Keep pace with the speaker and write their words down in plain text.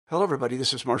Hello, everybody.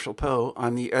 This is Marshall Poe.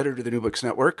 I'm the editor of the New Books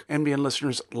Network. NBN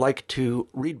listeners like to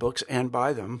read books and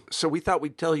buy them. So we thought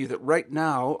we'd tell you that right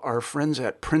now, our friends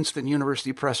at Princeton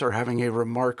University Press are having a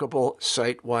remarkable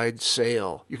site-wide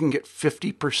sale. You can get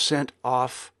 50%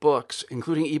 off books,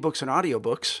 including ebooks and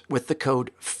audiobooks, with the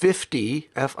code 50,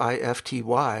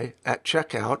 F-I-F-T-Y, at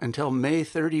checkout until May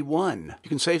 31. You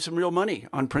can save some real money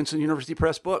on Princeton University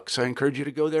Press books. I encourage you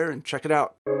to go there and check it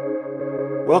out.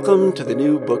 Welcome to the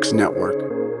New Books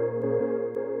Network.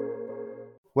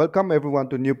 Welcome everyone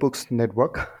to New Books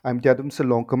Network. I'm Jadum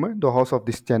Salonkamer, the host of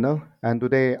this channel, and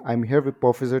today I'm here with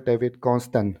Professor David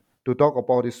Constant to talk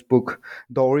about his book,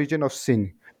 The Origin of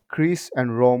Sin, Greece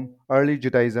and Rome, Early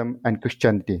Judaism and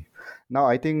Christianity. Now,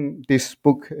 I think this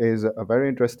book is a very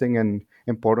interesting and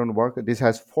important work. This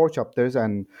has 4 chapters,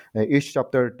 and each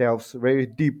chapter delves very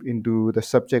deep into the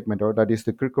subject matter, that is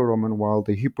the Greco-Roman world,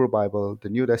 the Hebrew Bible, the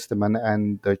New Testament,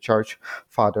 and the church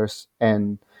fathers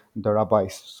and the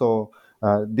rabbis. So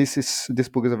this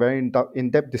book is a very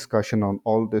in-depth discussion on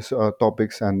all these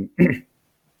topics and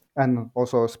and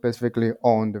also specifically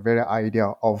on the very idea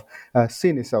of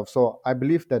sin itself. So I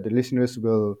believe that the listeners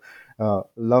will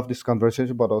love this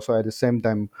conversation, but also at the same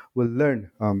time will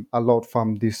learn a lot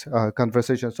from this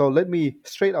conversation. So let me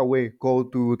straight away go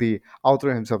to the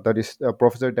author himself, that is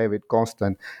Professor David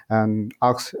Constant, and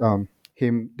ask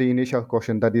him the initial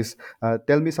question, that is,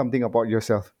 tell me something about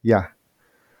yourself. Yeah.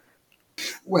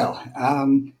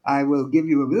 I will give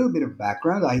you a little bit of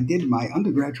background. I did my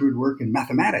undergraduate work in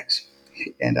mathematics,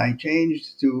 and I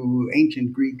changed to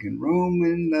ancient Greek and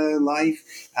Roman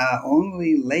life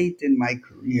only late in my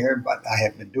career, but I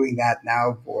have been doing that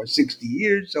now for 60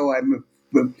 years, so I'm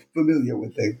familiar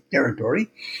with the territory.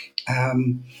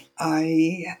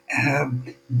 I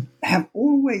have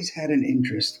always had an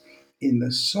interest in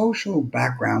the social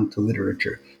background to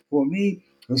literature. For me,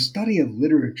 the study of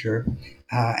literature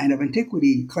and of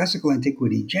antiquity, classical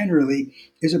antiquity generally,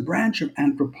 is a branch of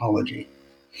anthropology.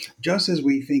 Just as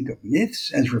we think of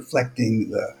myths as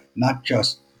reflecting not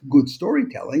just good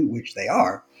storytelling, which they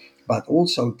are, but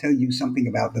also tell you something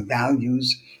about the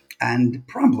values and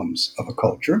problems of a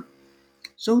culture,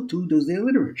 so too does their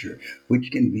literature,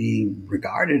 which can be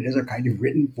regarded as a kind of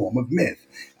written form of myth.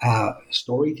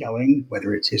 Storytelling,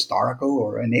 whether it's historical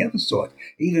or any other sort,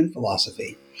 even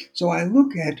philosophy. So I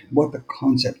look at what the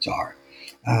concepts are.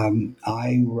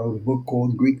 I wrote a book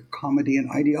called Greek Comedy and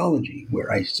Ideology,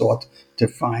 where I sought to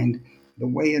find the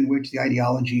way in which the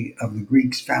ideology of the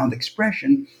Greeks found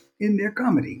expression in their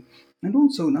comedy, and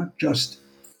also not just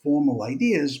formal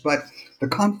ideas, but the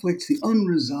conflicts, the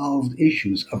unresolved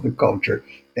issues of the culture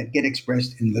that get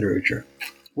expressed in literature.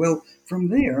 Well, from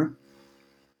there,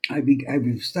 I've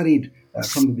studied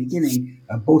from the beginning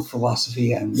both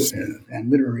philosophy and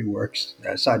literary works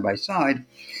side by side.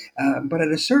 But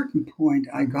at a certain point,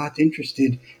 I got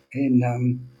interested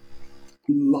in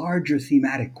larger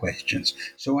thematic questions.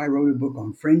 So I wrote a book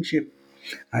on friendship.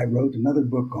 I wrote another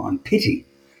book on pity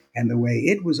and the way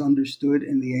it was understood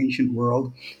in the ancient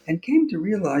world, and came to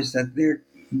realize that their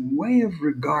way of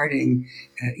regarding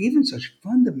even such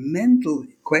fundamental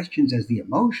questions as the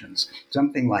emotions,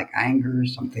 something like anger,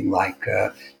 something like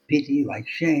pity, like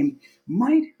shame,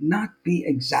 might not be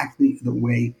exactly the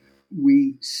way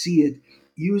we see it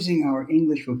using our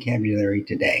English vocabulary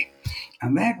today.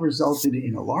 And that resulted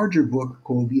in a larger book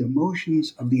called The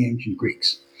Emotions of the Ancient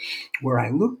Greeks, where I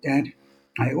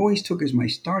always took as my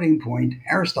starting point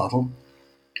Aristotle,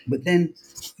 but then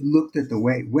looked at the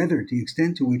way, whether to the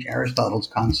extent to which Aristotle's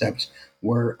concepts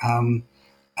were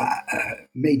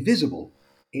made visible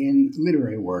in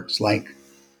literary works like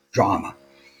drama.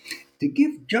 To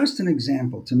give just an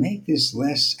example, to make this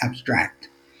less abstract,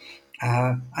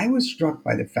 I was struck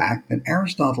by the fact that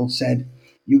Aristotle said,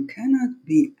 you cannot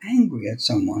be angry at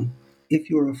someone if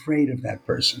you're afraid of that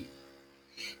person.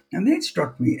 And that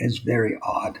struck me as very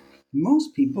odd.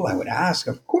 Most people, I would ask,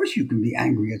 of course you can be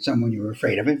angry at someone you're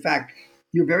afraid of. In fact,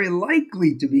 you're very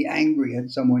likely to be angry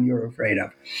at someone you're afraid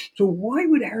of. So why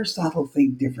would Aristotle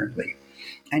think differently?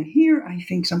 And here I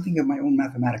think something of my own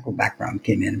mathematical background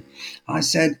came in. I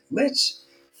said, let's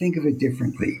think of it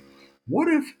differently. What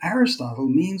if Aristotle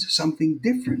means something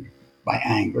different by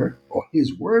anger, or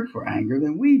his word for anger,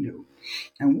 than we do?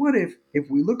 And what if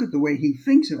we look at the way he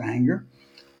thinks of anger,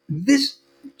 this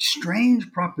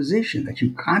strange proposition that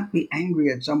you can't be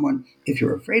angry at someone if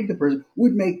you're afraid of the person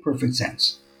would make perfect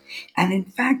sense. And in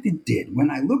fact, it did.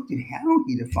 When I looked at how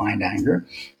he defined anger,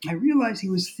 I realized he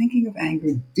was thinking of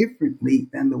anger differently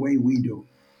than the way we do.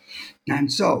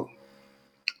 And so,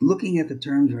 looking at the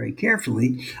terms very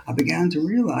carefully, I began to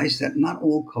realize that not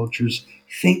all cultures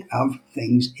think of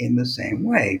things in the same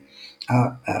way.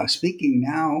 Speaking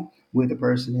now with a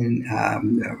person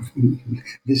in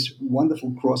this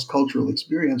wonderful cross cultural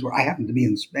experience where I happen to be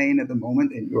in Spain at the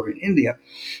moment and you're in India,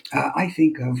 I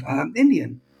think of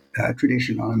Indian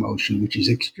tradition on emotion, which is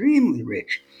extremely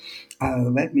rich.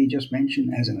 Let me just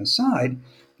mention as an aside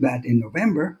that in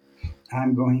November,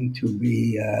 I'm going to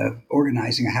be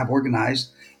organizing, I have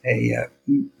organized a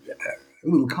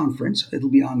little conference. It'll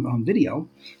be on video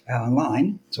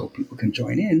online, so people can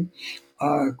join in,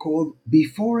 called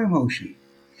Before Emotion.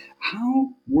 How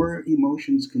were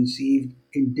emotions conceived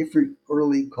in different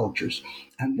early cultures?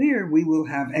 And there we will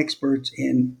have experts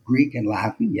in Greek and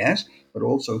Latin, yes, but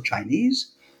also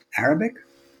Chinese, Arabic,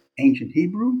 ancient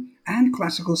Hebrew, and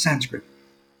classical Sanskrit.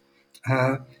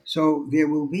 So there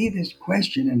will be this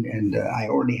question, and I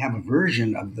already have a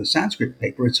version of the Sanskrit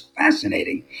paper. It's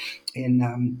fascinating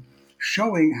in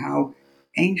showing how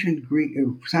ancient Greek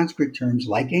Sanskrit terms,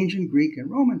 like ancient Greek and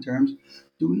Roman terms,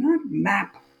 do not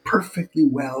map perfectly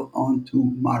well onto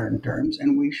modern terms,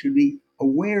 and we should be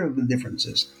aware of the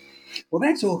differences. Well,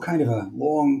 that's all kind of a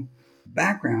long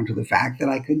background to the fact that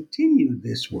I continued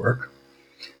this work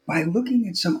by looking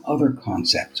at some other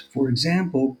concepts. For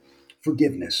example,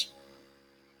 forgiveness.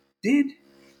 Did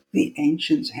the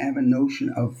ancients have a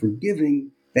notion of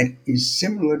forgiving that is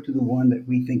similar to the one that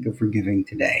we think of forgiving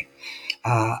today?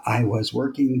 I was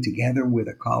working together with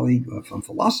a colleague from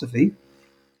philosophy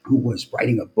who was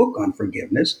writing a book on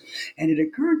forgiveness, and it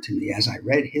occurred to me as I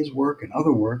read his work and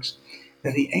other works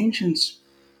that the ancient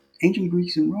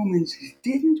Greeks and Romans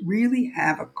didn't really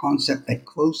have a concept that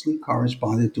closely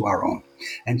corresponded to our own.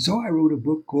 And so I wrote a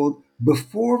book called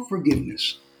Before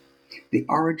Forgiveness: The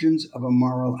Origins of a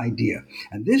Moral Idea.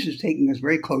 And this is taking us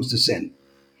very close to sin,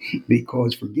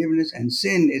 because forgiveness and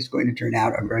sin is going to turn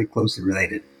out are very closely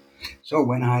related. So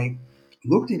when I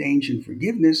looked at ancient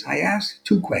forgiveness, I asked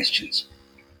two questions.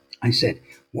 I said,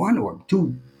 one or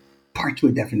two parts to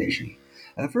a definition.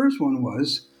 The first one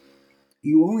was,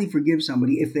 you only forgive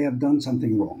somebody if they have done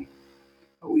something wrong.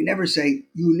 We never say,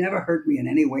 you never hurt me in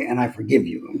any way and I forgive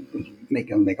you.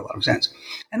 It'll make a lot of sense.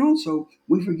 And also,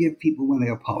 we forgive people when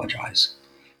they apologize.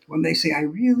 When they say, I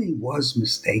really was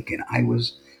mistaken.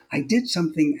 I did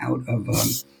something out of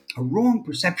a wrong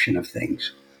perception of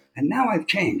things. And now I've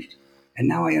changed. And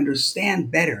now I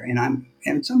understand better. And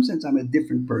in some sense, I'm a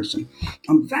different person.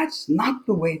 That's not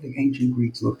the way the ancient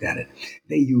Greeks looked at it.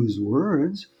 They used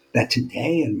words that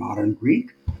today in modern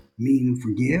Greek mean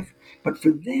forgive. But for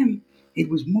them, it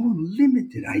was more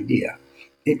limited idea.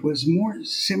 It was more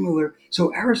similar.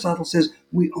 So Aristotle says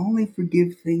we only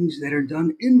forgive things that are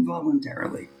done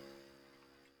involuntarily.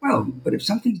 Well, but if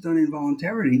something's done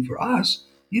involuntarily for us,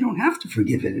 you don't have to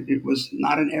forgive it. It was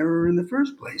not an error in the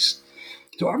first place.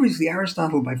 So obviously,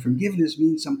 Aristotle by forgiveness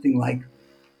means something like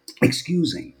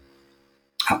excusing,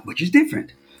 which is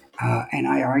different. And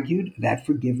I argued that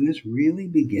forgiveness really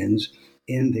begins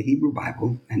in the Hebrew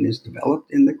Bible and is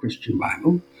developed in the Christian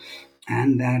Bible,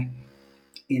 and that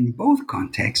in both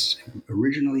contexts,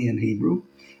 originally in Hebrew,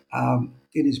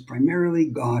 it is primarily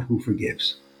God who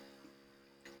forgives.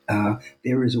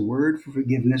 There is a word for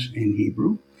forgiveness in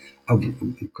Hebrew,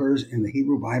 occurs in the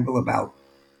Hebrew Bible about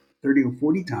 30 or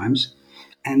 40 times,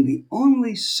 and the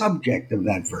only subject of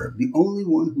that verb, the only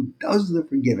one who does the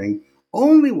forgiving,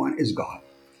 only one is God.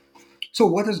 So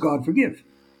what does God forgive?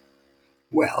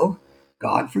 Well,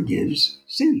 God forgives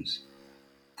sins.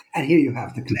 And here you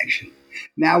have the connection.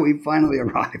 Now we've finally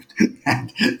arrived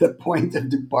at the point of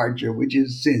departure, which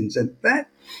is sins. And that,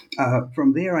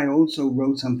 from there, I also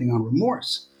wrote something on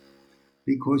remorse,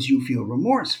 because you feel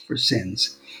remorse for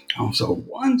sins. So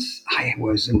once I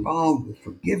was involved with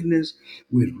forgiveness,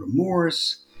 with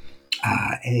remorse,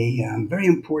 a very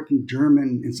important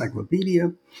German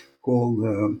encyclopedia called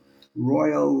the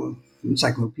Royal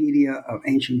Encyclopedia of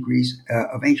Ancient Greece,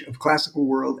 of Classical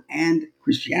World and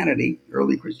Christianity,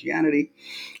 early Christianity,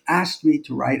 asked me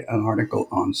to write an article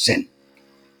on sin.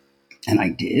 And I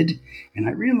did, and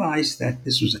I realized that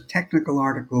this was a technical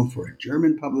article for a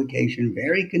German publication,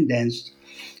 very condensed,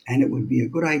 and it would be a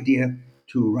good idea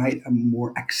to write a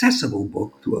more accessible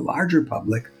book to a larger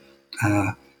public,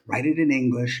 write it in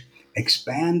English,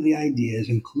 expand the ideas,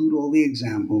 include all the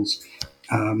examples,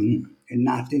 and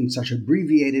not in such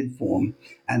abbreviated form.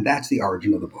 And that's the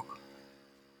origin of the book.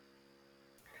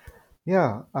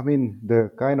 Yeah, I mean, the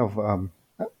kind of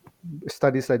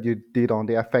studies that you did on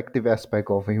the affective aspect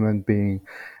of human being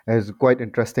is quite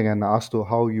interesting, and as to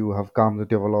how you have come to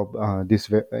develop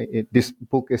this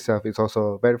book itself is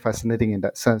also very fascinating in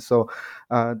that sense. So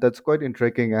that's quite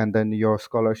intriguing, and then your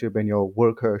scholarship and your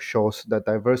work shows the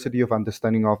diversity of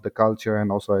understanding of the culture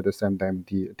and also at the same time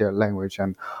their language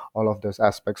and all of those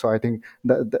aspects. So I think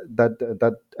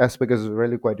that aspect is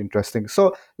really quite interesting.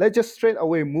 So let's just straight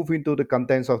away move into the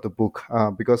contents of the book,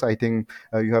 because I think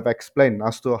you have explained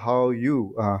as to how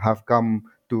you have come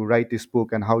to write this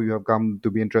book and how you have come to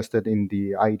be interested in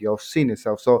the idea of sin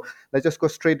itself. So let's just go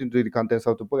straight into the contents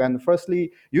of the book. And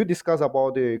firstly, you discuss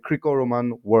about the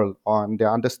Greco-Roman world on the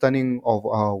understanding of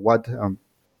what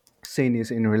sin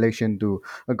is in relation to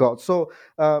God. So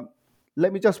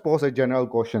let me just pose a general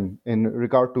question in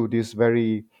regard to this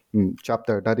very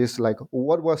chapter. That is like,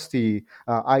 what was the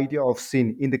idea of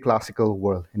sin in the classical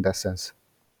world in that sense?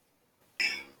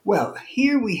 Well,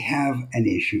 here we have an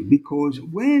issue because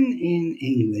when in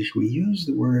English we use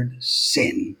the word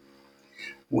sin,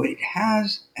 well, it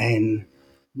has an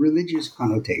religious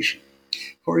connotation.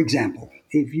 For example,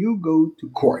 if you go to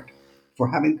court for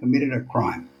having committed a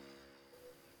crime,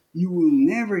 you will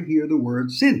never hear the word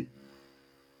sin.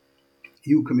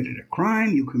 You committed a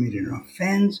crime, you committed an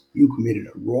offense, you committed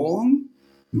a wrong,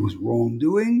 it was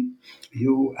wrongdoing,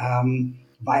 you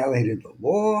violated the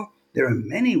law. There are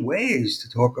many ways to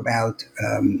talk about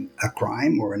a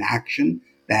crime or an action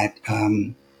that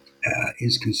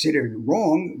is considered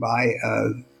wrong by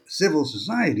civil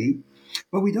society,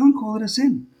 but we don't call it a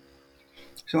sin.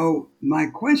 So my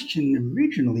question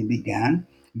originally began,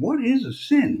 what is a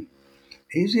sin?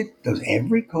 Does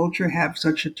every culture have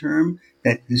such a term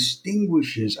that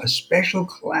distinguishes a special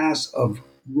class of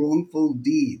wrongful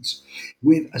deeds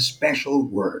with a special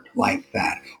word like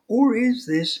that? Or is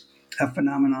this a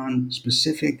phenomenon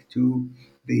specific to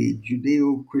the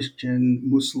Judeo-Christian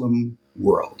Muslim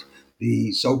world,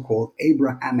 the so-called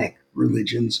Abrahamic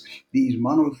religions, these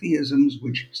monotheisms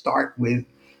which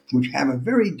have a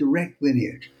very direct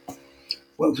lineage?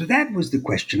 Well, so that was the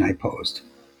question I posed.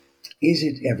 Is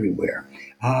it everywhere?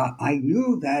 I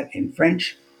knew that in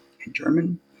French, in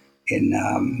German,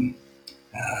 in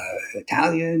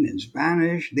Italian, in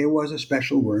Spanish, there was a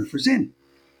special word for sin.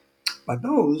 But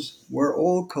those were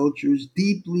all cultures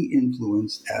deeply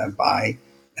influenced by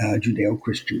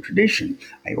Judeo-Christian tradition.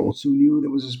 I also knew there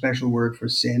was a special word for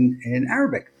sin in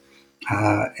Arabic.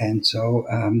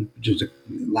 Which is a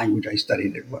language I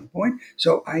studied at one point.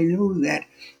 So I knew that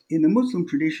in the Muslim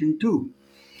tradition too.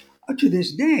 To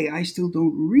this day, I still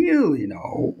don't really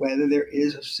know whether there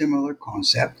is a similar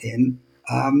concept in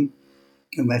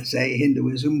let's say,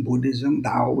 Hinduism, Buddhism,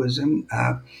 Taoism,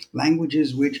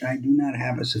 languages which I do not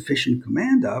have a sufficient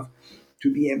command of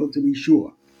to be able to be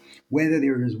sure whether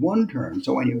there is one term.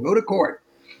 So when you go to court,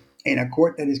 in a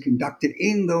court that is conducted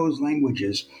in those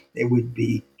languages, there would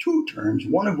be two terms,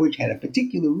 one of which had a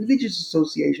particular religious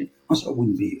association, also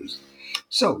wouldn't be used.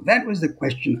 So that was the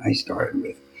question I started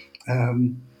with.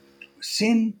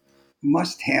 Sin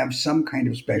must have some kind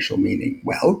of special meaning.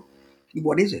 Well,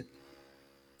 what is it?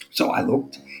 So I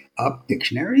looked up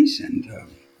dictionaries and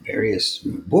various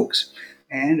books,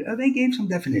 and they gave some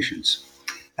definitions.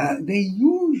 They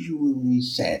usually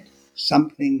said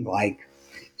something like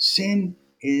sin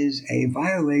is a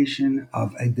violation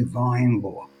of a divine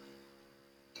law.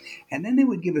 And then they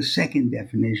would give a second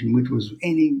definition, which was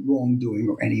any wrongdoing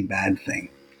or any bad thing.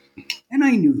 And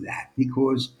I knew that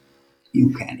because you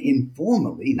can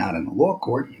informally, not in a law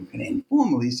court, you can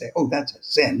informally say, oh, that's a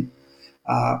sin,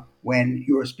 when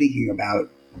you're speaking about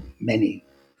many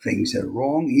things that are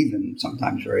wrong, even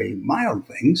sometimes very mild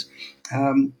things.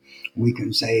 We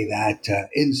can say that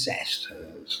incest,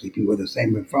 sleeping with the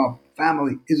same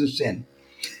family, is a sin.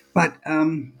 But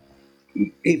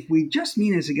if we just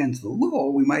mean it's against the law,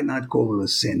 we might not call it a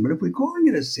sin. But if we're calling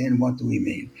it a sin, what do we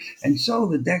mean? And so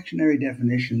the dictionary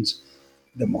definitions,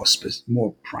 the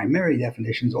more primary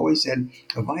definitions, always said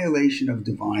a violation of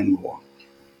divine law.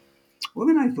 Well,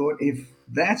 then I thought, if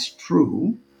that's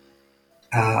true,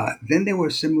 then there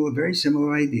were very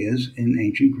similar ideas in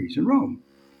ancient Greece and Rome,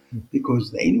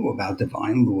 because they knew about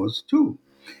divine laws too.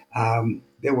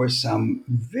 There were some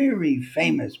very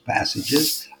famous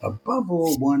passages, above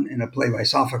all one in a play by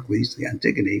Sophocles, the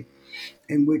Antigone,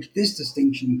 in which this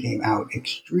distinction came out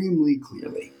extremely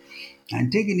clearly.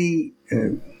 Antigone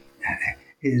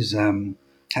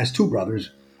has two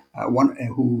brothers, one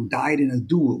who died in a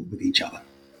duel with each other.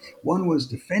 One was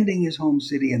defending his home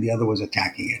city and the other was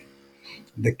attacking it.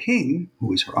 The king,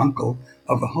 who is her uncle,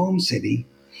 of the home city,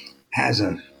 has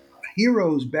a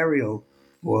hero's burial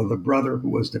for the brother who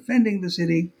was defending the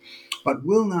city, but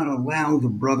will not allow the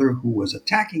brother who was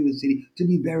attacking the city to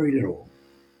be buried at all.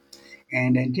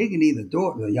 And Antigone,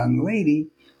 the young lady,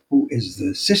 who is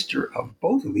the sister of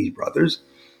both of these brothers,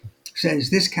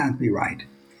 says this can't be right.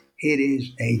 It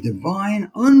is a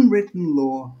divine, unwritten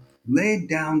law laid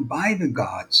down by the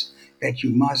gods that you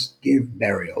must give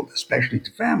burial, especially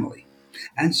to family.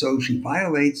 And so she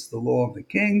violates the law of the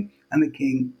king, and the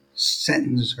king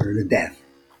sentences her to death.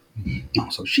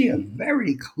 So she has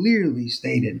very clearly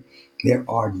stated there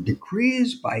are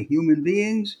decrees by human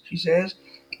beings, she says.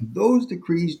 Those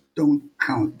decrees don't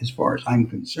count as far as I'm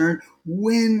concerned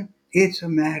when it's a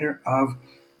matter of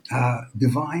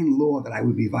divine law that I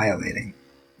would be violating.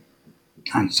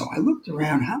 And so I looked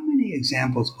around, how many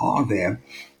examples are there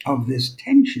of this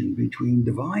tension between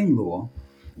divine law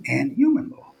and human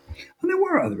law? And there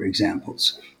were other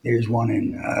examples. There's one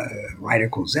in a writer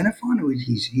called Xenophon, who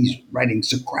he's writing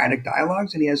Socratic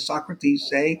dialogues, and he has Socrates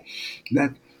say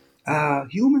that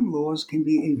human laws can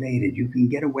be evaded. You can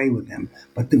get away with them,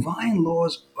 but divine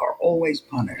laws are always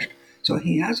punished. So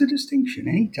he has a distinction,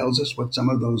 and he tells us what some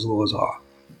of those laws are.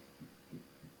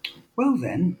 Well,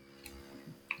 then,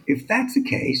 if that's the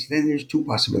case, then there's two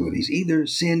possibilities. Either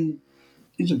sin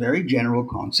is a very general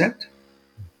concept,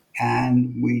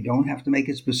 and we don't have to make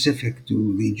it specific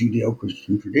to the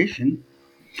Judeo-Christian tradition,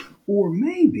 or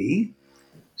maybe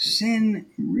sin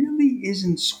really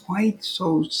isn't quite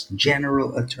so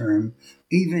general a term,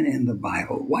 even in the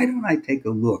Bible. Why don't I take a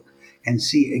look and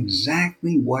see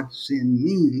exactly what sin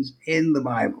means in the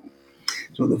Bible?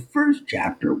 So the first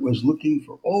chapter was looking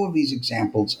for all of these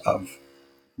examples of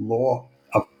law,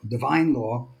 of divine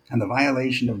law, and the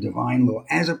violation of divine law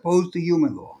as opposed to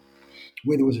human law,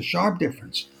 where there was a sharp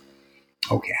difference.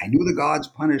 Okay, I knew the gods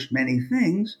punished many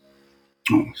things,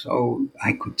 so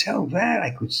I could tell that.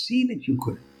 I could see that you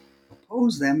could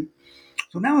oppose them.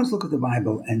 So now let's look at the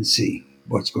Bible and see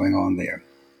what's going on there.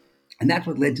 And that's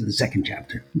what led to the second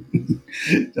chapter.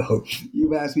 So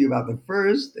you've asked me about the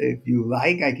first. If you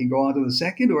like, I can go on to the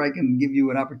second, or I can give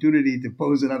you an opportunity to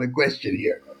pose another question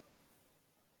here.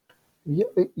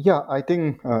 Yeah, I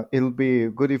think it'll be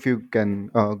good if you can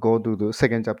go to the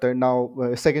second chapter. Now,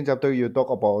 second chapter, you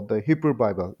talk about the Hebrew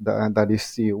Bible, that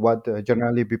is what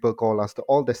generally people call as the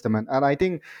Old Testament. And I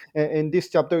think in this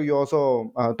chapter, you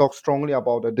also talk strongly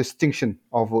about the distinction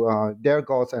of their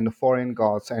gods and the foreign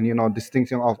gods, and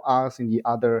distinction of us in the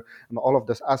other, and all of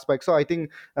those aspects. So I think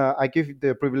I give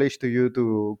the privilege to you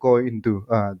to go into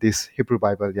this Hebrew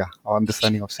Bible, yeah, our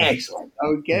understanding of sin. Excellent.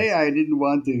 Okay, Yes. I didn't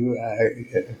want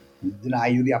to deny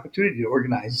you the opportunity to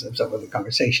organize some of the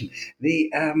conversation.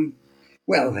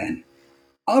 Well then,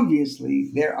 obviously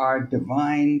there are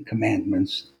divine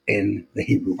commandments in the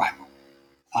Hebrew Bible.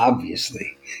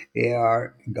 Obviously,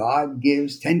 God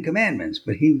gives 10 commandments,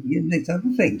 but he makes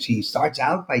other things. He starts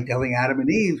out by telling Adam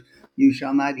and Eve, "You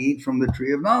shall not eat from the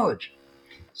tree of knowledge."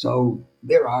 So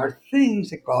there are things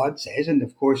that God says, and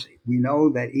of course we know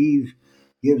that Eve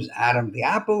gives Adam the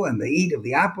apple, and they eat of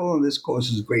the apple, and this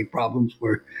causes great problems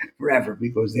for forever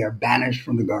because they are banished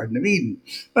from the Garden of Eden.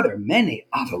 But there are many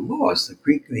other laws.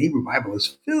 The Hebrew Bible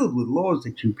is filled with laws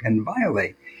that you can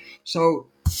violate. So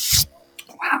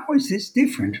how is this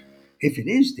different, if it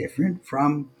is different,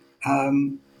 from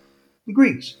the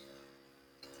Greeks?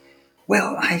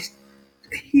 Well,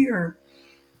 here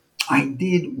I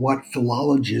did what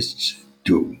philologists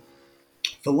do.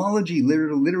 Philology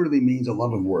literally means a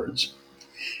love of words.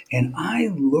 And I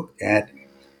looked at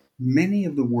many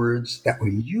of the words that were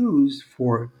used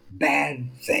for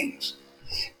bad things.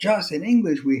 Just in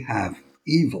English, we have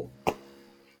evil,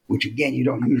 which again, you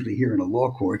don't usually hear in a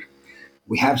law court.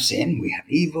 We have sin, we have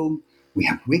evil, we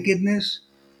have wickedness,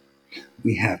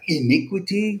 we have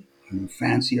iniquity, a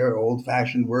fancier, old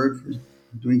fashioned word for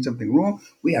doing something wrong.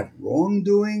 We have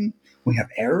wrongdoing, we have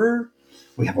error,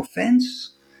 we have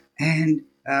offense, and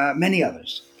many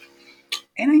others.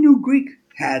 And I knew Greek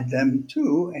had them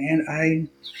too, and I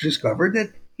discovered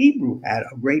that Hebrew had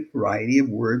a great variety of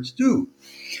words too.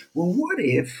 Well, what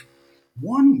if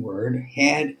one word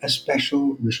had a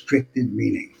special restricted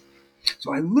meaning?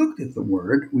 So I looked at the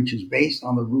word, which is based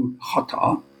on the root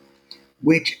hata,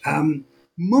 which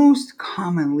most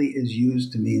commonly is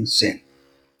used to mean sin.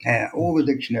 All the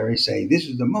dictionaries say this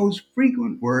is the most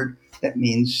frequent word that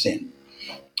means sin.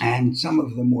 And some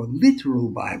of the more literal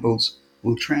Bibles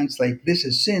will translate this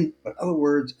as sin, but other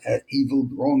words as evil,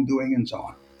 wrongdoing, and so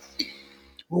on.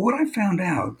 Well, what I found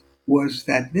out was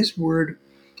that this word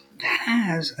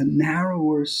has a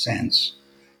narrower sense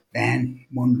than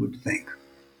one would think.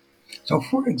 So,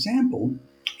 for example,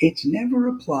 it's never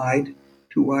applied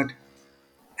to what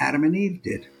Adam and Eve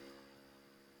did.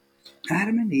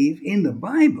 Adam and Eve in the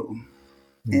Bible,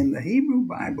 in the Hebrew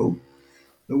Bible,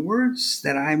 the words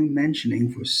that I'm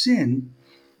mentioning for sin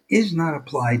is not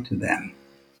applied to them.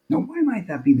 Now, why might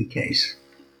that be the case?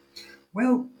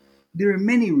 Well, there are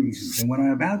many reasons, and what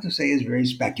I'm about to say is very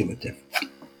speculative.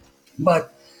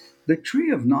 But the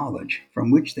tree of knowledge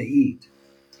from which they eat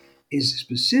is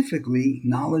specifically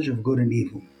knowledge of good and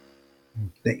evil.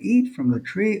 They eat from the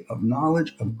tree of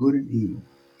knowledge of good and evil,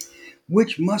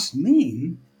 which must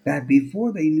mean that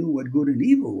before they knew what good and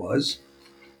evil was,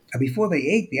 before they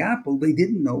ate the apple, they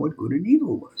didn't know what good and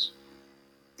evil was.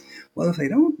 Well, if they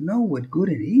don't know what good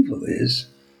and evil is,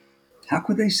 how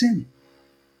could they sin?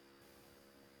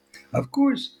 Of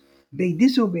course, they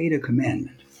disobeyed a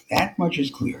commandment. That much is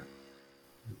clear.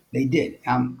 They did.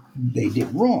 They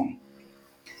did wrong.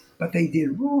 But they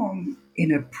did wrong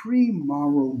in a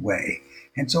pre-moral way.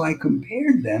 And so I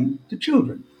compared them to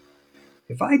children.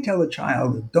 If I tell a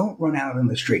child, don't run out in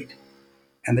the street,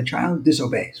 and the child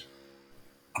disobeys,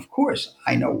 of course,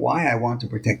 I know why I want to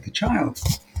protect the child.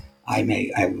 I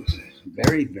will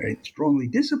very, very strongly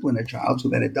discipline a child so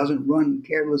that it doesn't run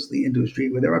carelessly into a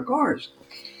street where there are cars.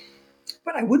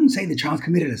 But I wouldn't say the child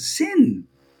committed a sin.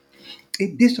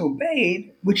 It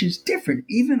disobeyed, which is different.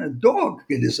 Even a dog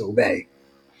can disobey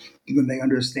when they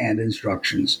understand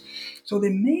instructions. So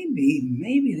there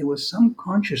maybe there was some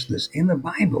consciousness in the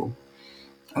Bible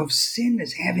of sin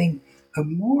as having a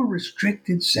more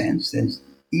restricted sense than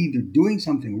either doing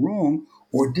something wrong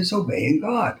or disobeying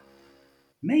God.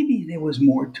 Maybe there was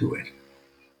more to it.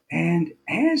 And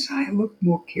as I looked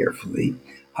more carefully,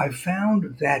 I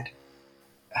found that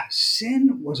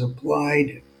sin was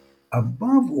applied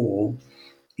above all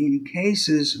in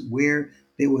cases where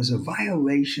there was a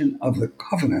violation of the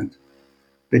covenant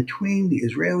between the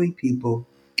Israeli people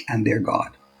and their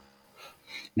God.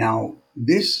 Now,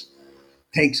 this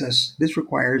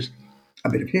requires a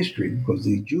bit of history because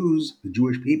the Jews, the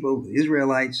Jewish people, the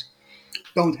Israelites,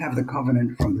 don't have the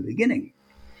covenant from the beginning.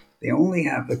 They only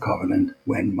have the covenant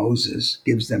when Moses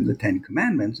gives them the Ten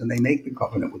Commandments and they make the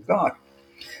covenant with God.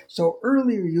 So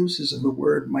earlier uses of the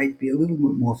word might be a little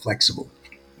bit more flexible.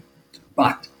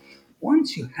 But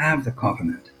once you have the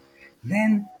covenant,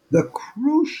 then the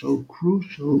crucial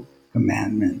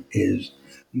commandment is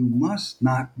you must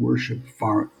not worship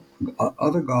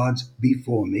other gods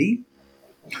before me,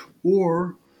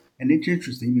 and it's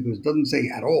interesting because it doesn't say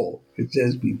at all, it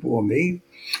says before me,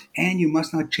 and you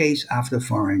must not chase after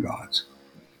foreign gods.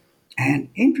 And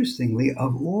interestingly,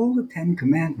 of all the Ten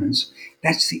Commandments,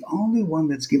 that's the only one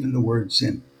that's given the word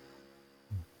sin.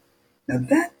 Now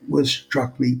that was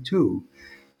struck me too.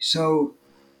 So,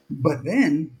 but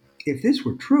then, if this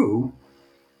were true,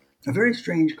 a very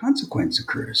strange consequence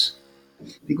occurs.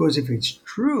 Because if it's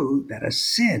true that a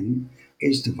sin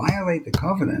is to violate the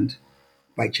covenant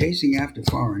by chasing after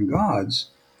foreign gods,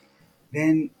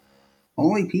 then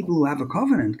only people who have a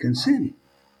covenant can sin.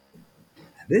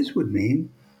 This would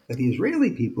mean that the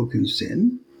Israeli people can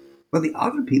sin, but the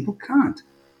other people can't.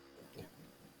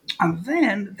 And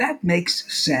then that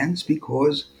makes sense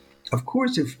because, of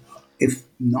course, if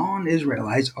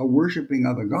non-Israelites are worshiping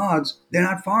other gods, they're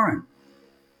not foreign.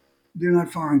 They're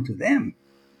not foreign to them.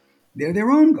 They're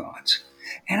their own gods.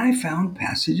 And I found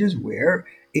passages where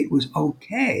it was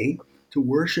okay to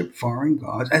worship foreign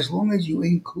gods as long as you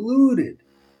included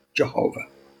Jehovah.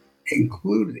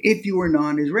 Included if you were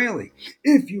non-Israeli.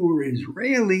 If you were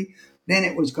Israeli, then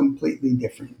it was completely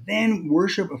different. Then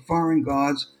worship of foreign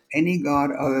gods, any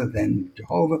god other than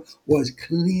Jehovah, was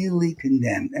clearly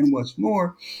condemned. And what's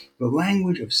more, the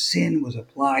language of sin was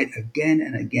applied again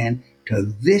and again to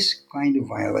this kind of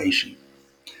violation.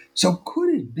 So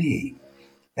could it be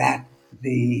that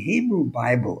the Hebrew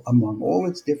Bible, among all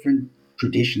its different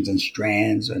traditions and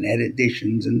strands and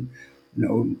editions and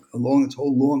along its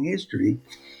whole long history,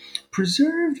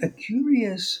 preserved a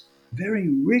curious, very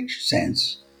rich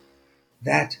sense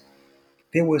that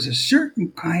there was a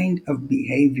certain kind of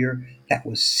behavior that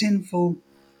was sinful,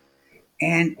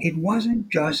 and it wasn't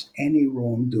just any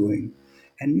wrongdoing,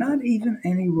 and not even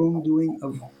any wrongdoing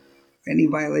of any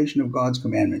violation of God's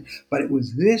commandment, but it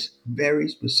was this very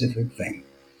specific thing.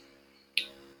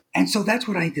 And so that's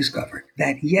what I discovered,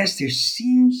 that yes, there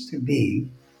seems to be,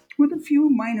 with a few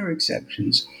minor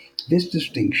exceptions, this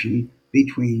distinction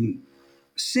between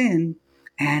sin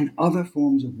and other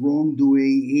forms of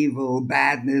wrongdoing, evil,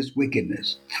 badness,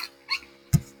 wickedness.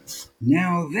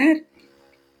 Now that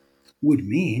would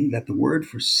mean that the word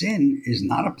for sin is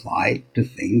not applied to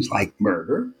things like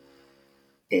murder,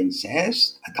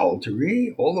 incest,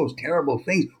 adultery, all those terrible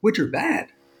things, which are bad.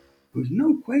 There's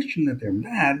no question that they're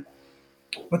bad,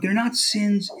 but they're not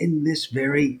sins in this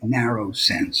very narrow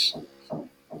sense.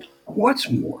 What's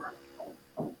more,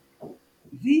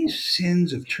 these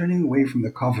sins of turning away from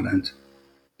the covenant,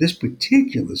 this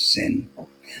particular sin,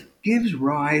 gives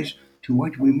rise to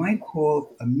what we might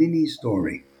call a mini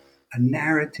story, a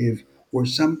narrative or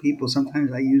some people,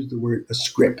 sometimes I use the word a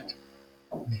script.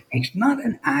 It's not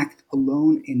an act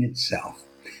alone in itself,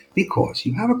 because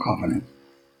you have a covenant,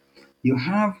 you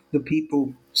have the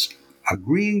people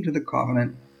agreeing to the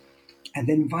covenant and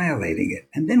then violating it.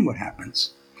 And then what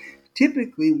happens?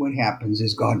 Typically, what happens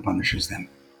is God punishes them.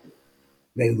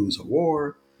 They lose a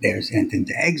war, they're sent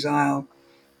into exile,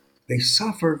 they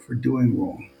suffer for doing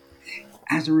wrong.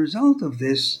 As a result of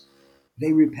this,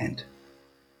 they repent.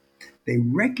 They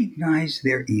recognize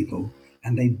their evil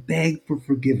and they beg for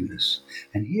forgiveness.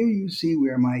 And here you see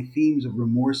where my themes of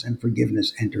remorse and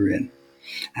forgiveness enter in.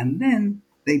 And then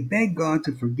they beg God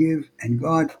to forgive, and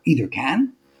God either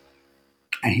can,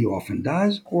 and He often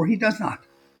does, or He does not.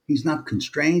 He's not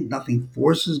constrained, nothing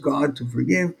forces God to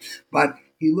forgive, but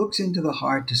He looks into the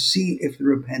heart to see if the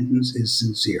repentance is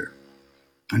sincere.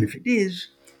 And if it is,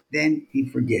 then He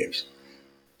forgives.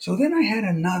 So then I had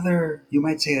another, you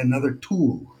might say, another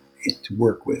tool to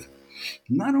work with.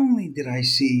 Not only did I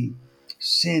see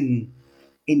sin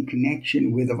in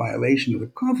connection with a violation of the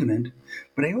covenant,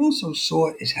 but I also saw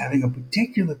it as having a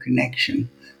particular connection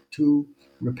to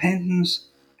repentance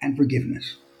and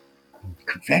forgiveness.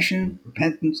 Confession,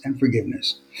 repentance, and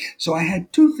forgiveness. So I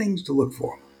had two things to look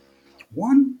for.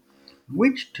 One,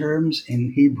 which terms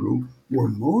in Hebrew were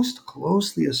most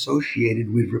closely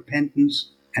associated with repentance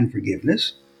and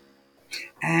forgiveness,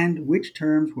 and which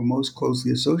terms were most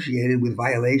closely associated with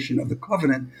violation of the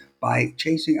covenant by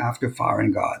chasing after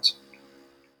foreign gods.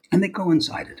 And they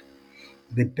coincided.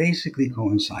 They basically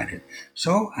coincided.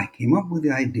 So I came up with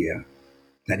the idea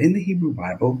that in the Hebrew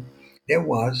Bible, there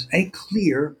was a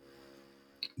clear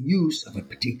use of a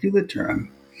particular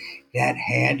term that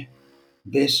had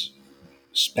this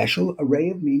special array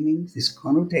of meanings, these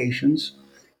connotations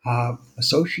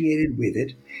associated with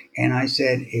it. And I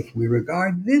said, if we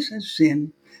regard this as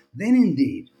sin, then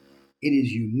indeed it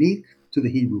is unique to the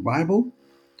Hebrew Bible,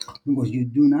 because you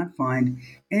do not find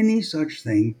any such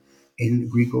thing in the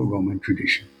Greco-Roman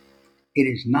tradition. It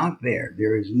is not there.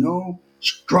 There is no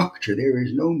structure. There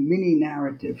is no mini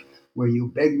narrative where you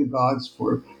beg the gods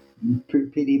for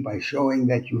pity by showing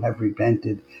that you have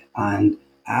repented and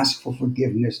ask for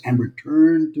forgiveness and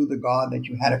return to the God that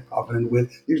you had a covenant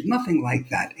with. There's nothing like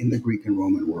that in the Greek and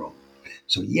Roman world.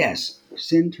 So yes,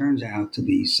 sin turns out to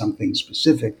be something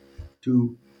specific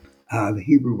to the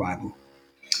Hebrew Bible.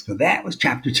 So that was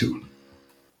chapter 2.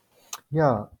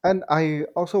 Yeah, and I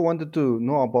also wanted to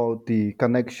know about the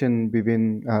connection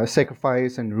between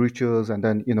sacrifice and rituals, and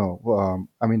then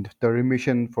I mean, the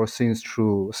remission for sins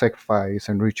through sacrifice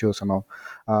and rituals and all.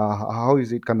 How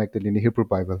is it connected in the Hebrew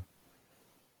Bible?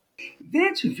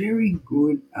 That's a very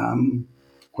good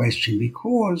question,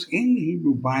 because in the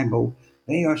Hebrew Bible,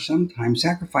 they are sometimes,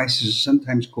 sacrifices are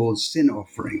sometimes called sin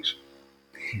offerings.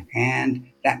 And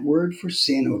that word for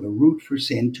sin, or the root for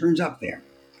sin, turns up there.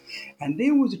 And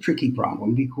there was a tricky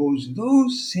problem, because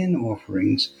those sin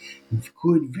offerings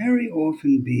could very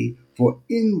often be for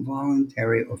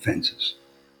involuntary offenses.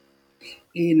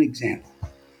 An example,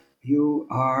 you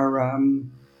are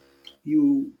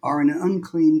in an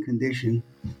unclean condition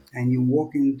and you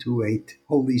walk into a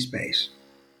holy space,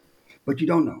 but you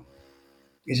don't know.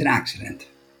 It's an accident.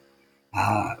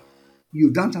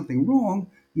 You've done something wrong.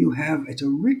 It's a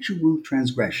ritual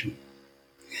transgression.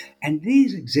 And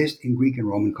these exist in Greek and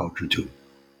Roman culture too.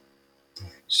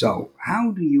 So,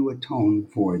 how do you atone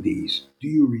for these? Do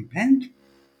you repent?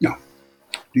 No.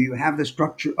 Do you have the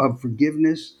structure of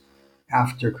forgiveness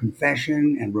after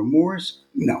confession and remorse?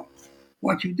 No.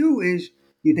 What you do is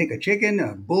you take a chicken,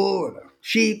 a bull, or a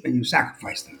sheep, and you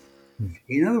sacrifice them.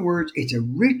 In other words, it's a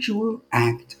ritual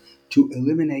act to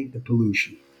eliminate the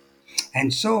pollution.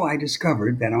 And so I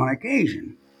discovered that on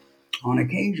occasion,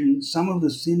 some of the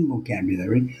sin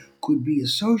vocabulary could be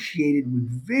associated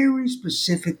with very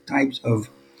specific types of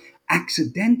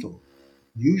accidental,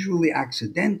 usually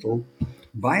accidental,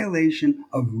 violation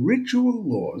of ritual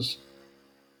laws,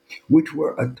 which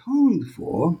were atoned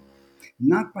for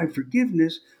not by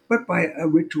forgiveness, but by a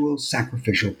ritual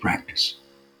sacrificial practice.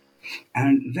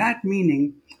 And that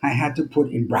meaning I had to put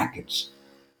in brackets,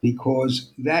 because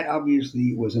that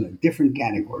obviously was in a different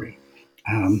category.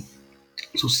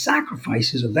 So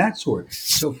sacrifices of that sort.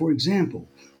 So, for example,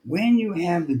 when you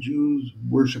have the Jews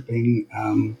worshiping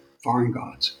foreign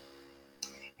gods,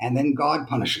 and then God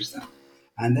punishes them,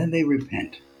 and then they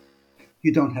repent,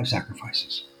 you don't have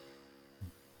sacrifices.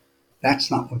 That's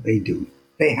not what they do.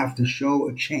 They have to show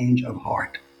a change of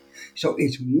heart. So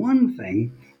it's one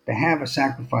thing to have a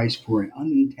sacrifice for an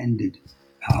unintended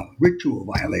ritual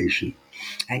violation.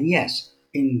 And yes,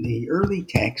 in the early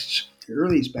texts,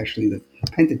 especially the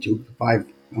Pentateuch, the five,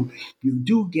 you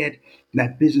do get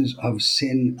that business of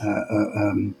sin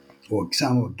or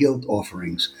some were guilt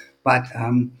offerings. But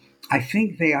I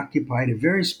think they occupied a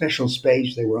very special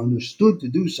space. They were understood to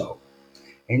do so.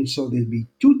 And so there'd be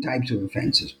two types of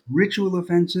offenses: ritual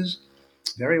offenses,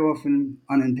 very often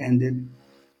unintended.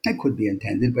 They could be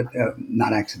intended, but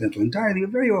not accidental entirely,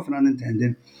 but very often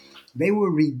unintended. They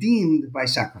were redeemed by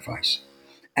sacrifice.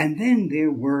 And then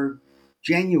there were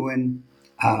genuine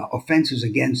offenses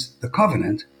against the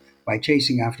covenant by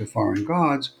chasing after foreign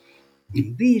gods.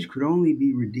 And these could only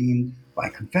be redeemed by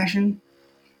confession,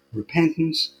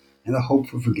 repentance, and the hope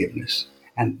for forgiveness.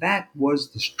 And that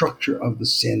was the structure of the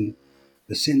sin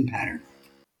pattern.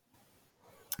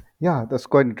 Yeah, that's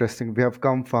quite interesting. We have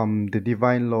come from the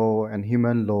divine law and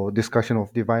human law, discussion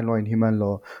of divine law and human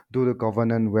law, to the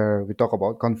covenant where we talk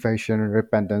about confession,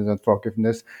 repentance, and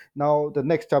forgiveness. Now, the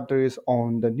next chapter is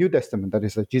on the New Testament, that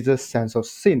is Jesus' sense of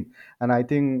sin. And I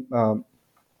think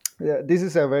yeah, this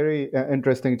is a very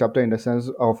interesting chapter in the sense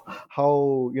of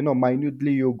how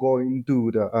minutely you go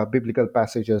into the biblical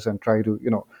passages and try to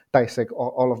dissect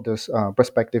all of this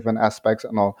perspective and aspects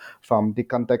and all from the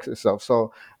context itself.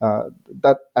 So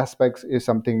that aspects is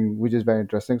something which is very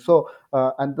interesting. So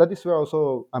and that is where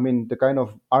also, I mean, the kind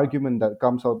of argument that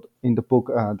comes out in the book,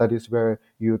 that is where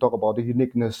you talk about the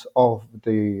uniqueness of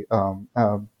the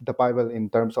Bible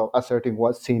in terms of asserting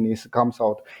what sin is, comes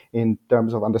out in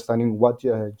terms of understanding what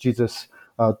Jesus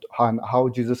and how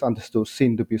Jesus understood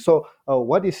sin to be. So,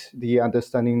 what is the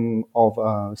understanding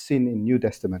of sin in New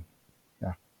Testament?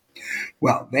 Yeah.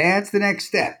 Well, that's the next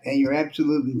step, and you're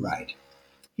absolutely right.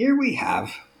 Here we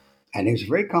have, and it's a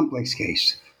very complex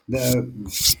case, the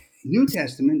New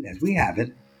Testament as we have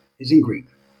it is in Greek.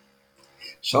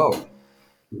 So,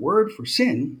 the word for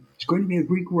sin is going to be a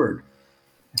Greek word,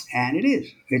 and it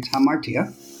is. It's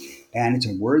hamartia, and it's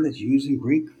a word that's used in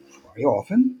Greek very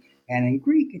often. And in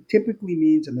Greek, it typically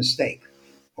means a mistake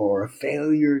or a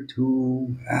failure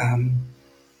to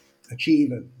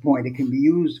achieve a point. It can be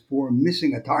used for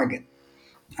missing a target,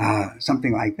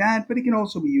 something like that, but it can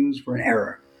also be used for an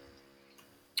error.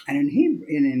 And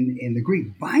in the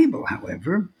Greek Bible,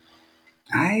 however,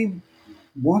 I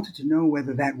wanted to know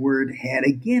whether that word had,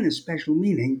 again, a special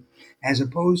meaning as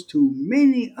opposed to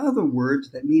many other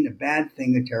words that mean a bad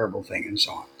thing, a terrible thing, and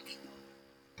so on.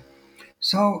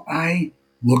 So I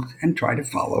looked and tried to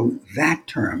follow that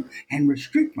term and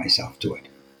restrict myself to it.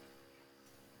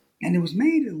 And it was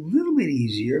made a little bit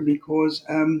easier because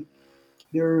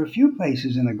there are a few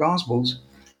places in the Gospels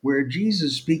where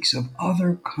Jesus speaks of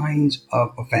other kinds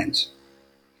of offense,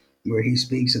 where he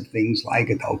speaks of things like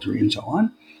adultery and so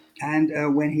on.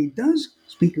 And when he does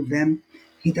speak of them,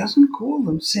 he doesn't call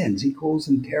them sins. He calls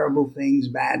them terrible things,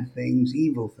 bad things,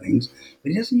 evil things,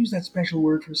 but he doesn't use that special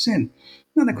word for sin.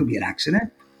 Now, that could be an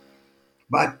accident,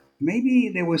 but maybe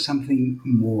there was something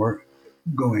more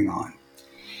going on.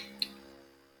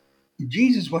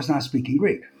 Jesus was not speaking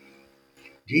Greek.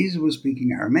 Jesus was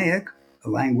speaking Aramaic, a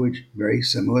language very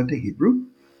similar to Hebrew.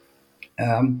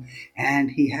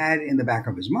 And he had in the back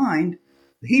of his mind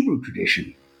the Hebrew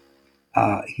tradition.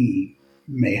 He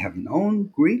may have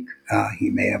known Greek. He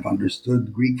may have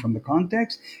understood Greek from the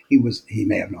context. He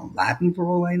may have known Latin for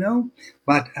all I know.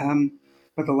 But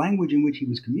the language in which he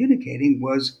was communicating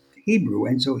was Hebrew,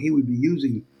 and so he would be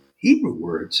using Hebrew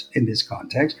words in this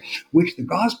context, which the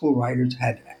gospel writers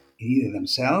had either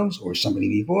themselves or somebody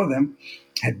before them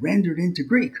had rendered into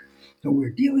Greek. So we're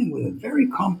dealing with a very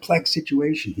complex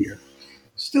situation here.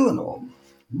 Still in all,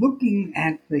 looking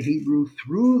at the Hebrew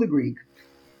through the Greek,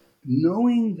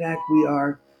 knowing that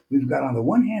we've got on the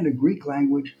one hand a Greek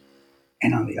language,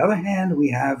 and on the other hand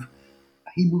we have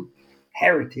a Hebrew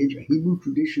heritage, a Hebrew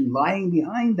tradition lying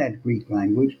behind that Greek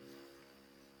language.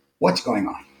 What's going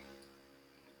on?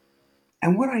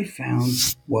 And what I found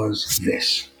was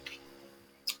this,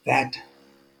 that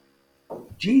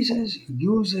Jesus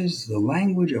uses the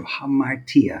language of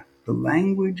hamartia, the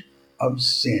language of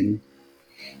sin,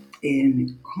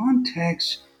 in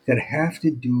contexts that have to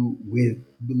do with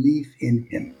belief in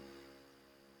him.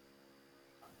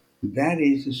 That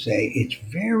is to say, it's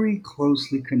very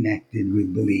closely connected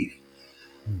with belief,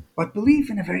 but belief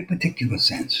in a very particular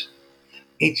sense.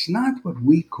 It's not what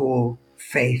we call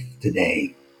faith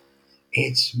today.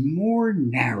 It's more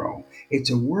narrow.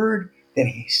 It's a word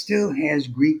that still has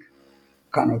Greek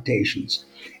connotations.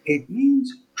 It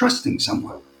means trusting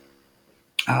someone.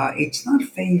 It's not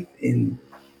faith in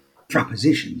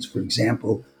propositions. For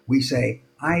example, we say,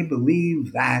 I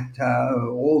believe that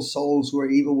all souls who are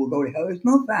evil will go to hell. It's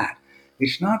not that.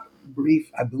 It's not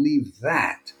belief, I believe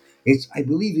that. It's, I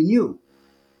believe in you.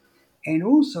 And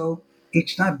also,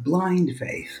 it's not blind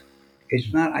faith.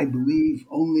 It's not, I believe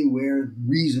only where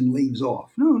reason leaves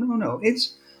off. No.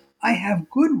 It's, I have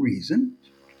good reason,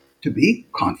 to be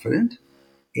confident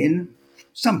in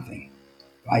something.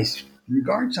 I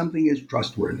regard something as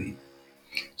trustworthy.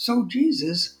 So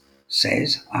Jesus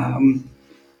says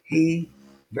he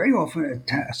very often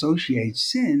associates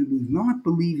sin with not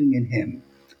believing in him.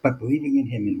 But believing in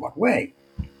him in what way?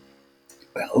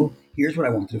 Well, here's what I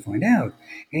wanted to find out.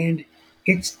 And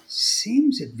it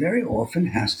seems it very often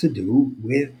has to do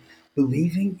with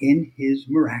believing in his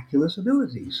miraculous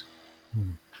abilities.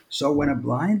 So when a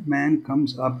blind man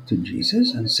comes up to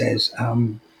Jesus and says,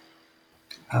 can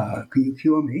you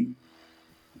cure me?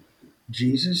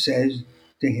 Jesus says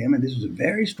to him, and this is a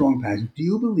very strong passage, do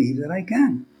you believe that I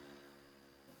can?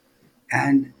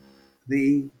 And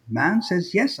the man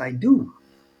says, yes, I do,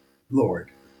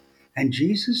 Lord. And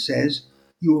Jesus says,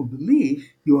 your belief,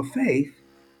 your faith,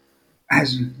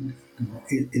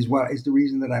 is what is the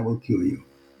reason that I will cure you.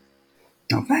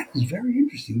 Now that is very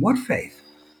interesting. What faith?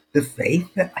 The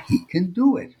faith that he can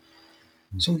do it.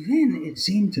 So then it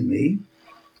seemed to me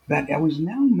that I was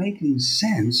now making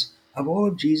sense of all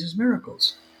of Jesus'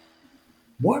 miracles.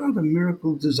 What are the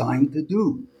miracles designed to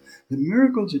do? The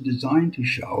miracles are designed to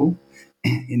show,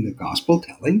 in the gospel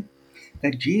telling,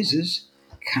 that Jesus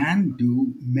can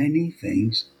do many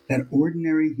things that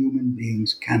ordinary human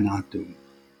beings cannot do.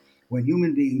 When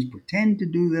human beings pretend to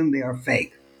do them, they are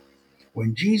fake.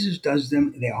 When Jesus does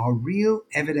them, they are real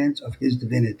evidence of his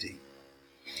divinity.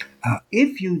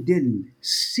 If you didn't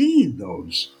see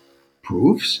those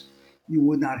proofs, you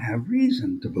would not have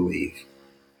reason to believe.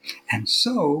 And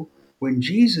so, when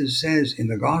Jesus says in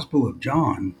the Gospel of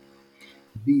John,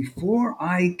 before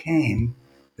I came,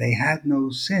 they had no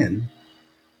sin,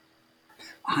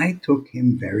 I took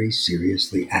him very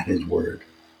seriously at his word.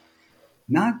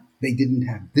 Not they didn't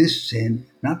have this sin,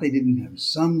 not they didn't have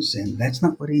some sin. That's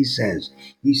not what he says.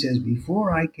 He says,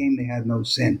 before I came, they had no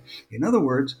sin. In other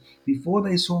words, before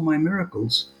they saw my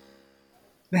miracles,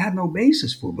 they had no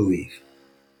basis for belief.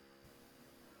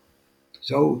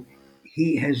 So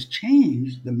he has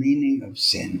changed the meaning of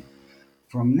sin.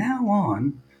 From now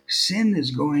on, sin is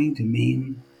going to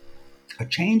mean a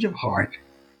change of heart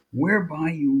whereby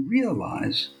you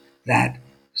realize that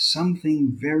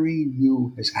something very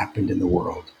new has happened in the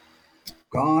world.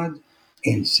 God,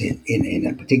 in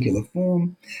a particular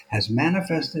form, has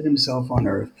manifested himself on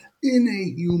earth in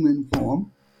a human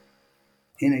form,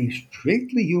 in a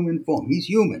strictly human form. He's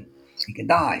human. He can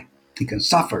die. He can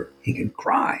suffer. He can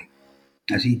cry,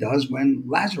 as he does when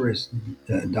Lazarus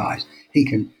dies.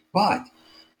 But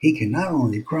he can not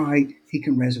only cry, he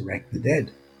can resurrect the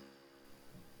dead.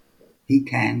 He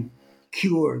can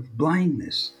cure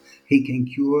blindness. He can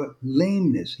cure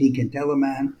lameness. He can tell a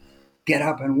man, get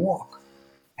up and walk.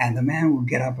 And the man will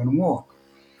get up and walk.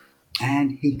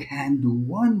 And he can do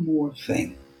one more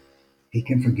thing. He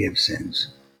can forgive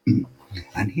sins.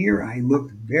 And here I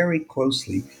looked very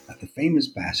closely at the famous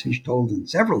passage told in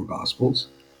several Gospels,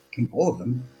 in all of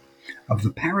them, of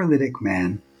the paralytic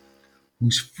man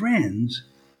whose friends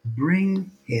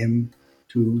bring him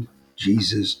to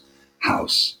Jesus'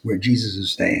 house, where Jesus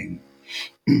is staying.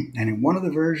 And in one of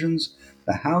the versions,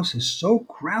 the house is so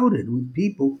crowded with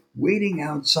people waiting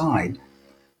outside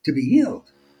to be healed,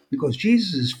 because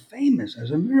Jesus is famous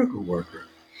as a miracle worker,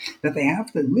 that they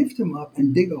have to lift him up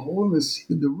and dig a hole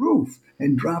in the roof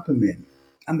and drop him in.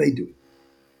 And they do.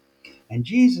 And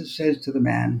Jesus says to the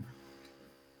man,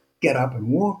 get up and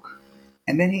walk.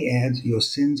 And then he adds, your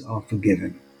sins are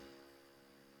forgiven.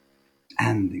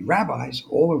 And the rabbis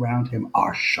all around him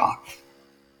are shocked.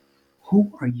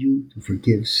 Who are you to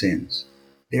forgive sins?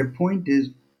 Their point is,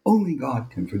 only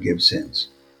God can forgive sins.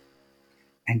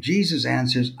 And Jesus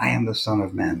answers, I am the Son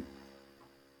of Man.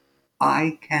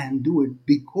 I can do it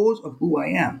because of who I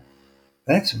am.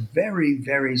 That's very,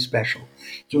 very special.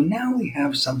 So now we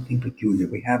have something peculiar.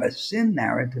 We have a sin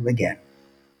narrative again.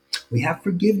 We have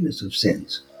forgiveness of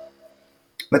sins.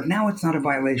 But now it's not a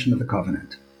violation of the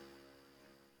covenant,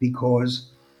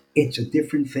 because it's a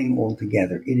different thing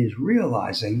altogether. It is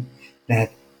realizing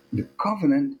that the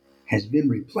covenant has been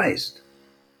replaced.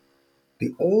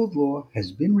 The old law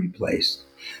has been replaced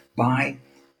by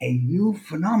a new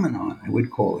phenomenon, I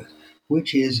would call it,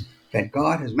 which is that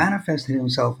God has manifested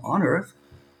himself on earth,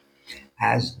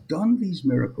 has done these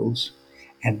miracles,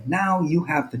 and now you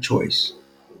have the choice.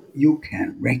 You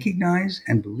can recognize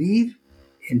and believe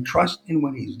and trust in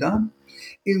what he's done,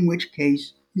 in which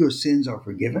case your sins are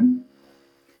forgiven,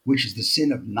 which is the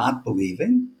sin of not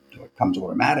believing, so it comes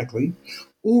automatically,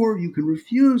 or you can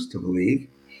refuse to believe,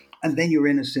 and then you're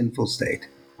in a sinful state.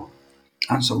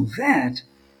 And so that,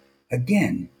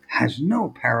 again, has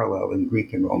no parallel in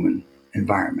Greek and Roman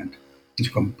environment. It's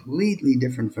a completely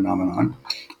different phenomenon.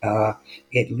 Uh,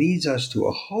 it leads us to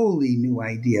a wholly new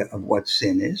idea of what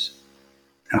sin is,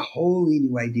 a wholly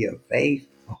new idea of faith,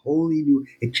 a wholly new.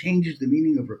 It changes the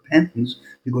meaning of repentance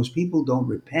because people don't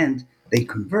repent; they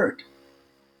convert.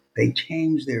 They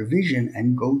change their vision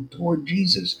and go toward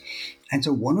Jesus. And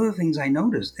so, one of the things I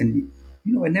noticed, and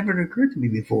it never occurred to me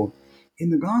before,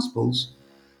 in the Gospels,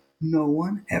 no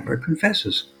one ever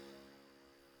confesses.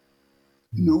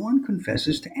 No one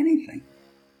confesses to anything.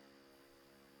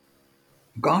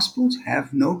 Gospels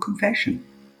have no confession.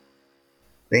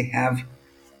 They have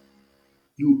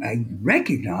I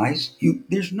recognize you.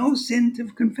 There's no sin to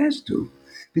confess to,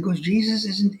 because Jesus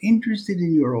isn't interested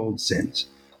in your old sins.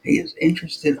 He is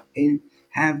interested in,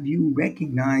 have you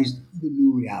recognized the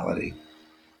new reality?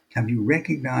 Have you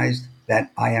recognized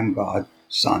that I am God's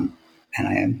Son and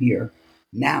I am here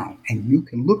now, and you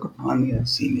can look upon me and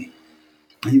see me,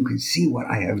 and you can see what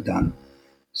I have done.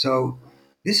 So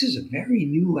this is a very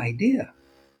new idea.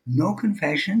 No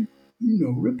confession, no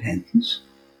repentance.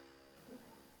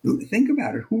 Think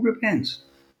about it. Who repents?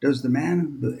 Does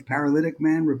the paralytic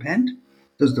man repent?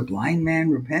 Does the blind man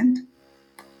repent?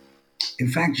 In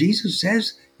fact, Jesus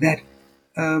says that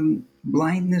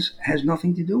blindness has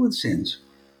nothing to do with sins.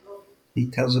 He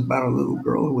tells about a little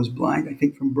girl who was blind, I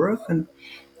think, from birth, and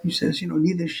he says,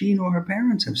 neither she nor her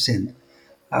parents have sinned.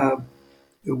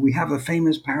 We have a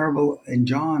famous parable in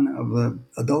John of the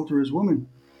adulterous woman.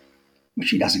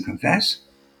 She doesn't confess.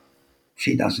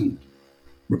 She doesn't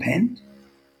repent.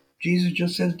 Jesus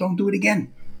just says, don't do it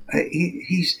again.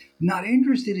 He's not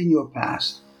interested in your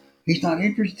past. He's not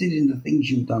interested in the things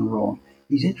you've done wrong.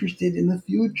 He's interested in the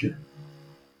future.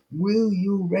 Will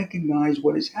you recognize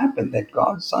what has happened, that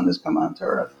God's Son has come onto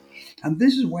earth? And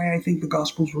this is why I think the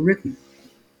Gospels were written,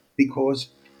 because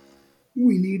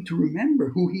we need to remember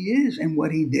who he is and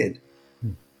what he did.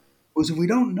 Because if we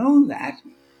don't know that,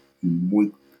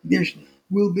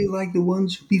 we'll be like the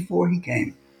ones before he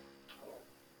came.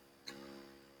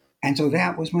 And so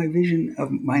that was my vision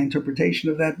of my interpretation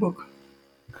of that book.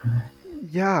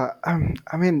 Yeah,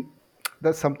 I mean,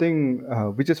 that's something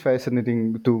which is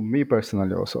fascinating to me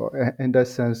personally also. In that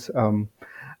sense,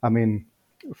 I mean,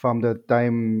 from the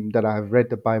time that I've read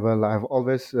the Bible, I've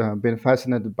always been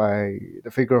fascinated by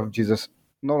the figure of Jesus.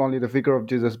 Not only the figure of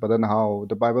Jesus, but then how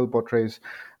the Bible portrays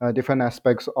different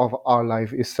aspects of our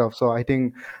life itself. So I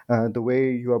think the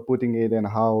way you are putting it and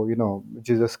how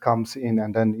Jesus comes in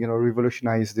and then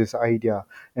revolutionize this idea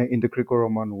in the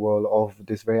Greco-Roman world of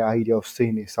this very idea of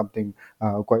sin is something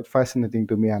quite fascinating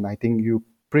to me, and I think you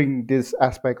bring this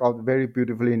aspect out very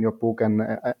beautifully in your book, and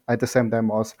at the same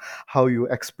time also how you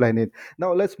explain it.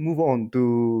 Now let's move on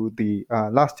to the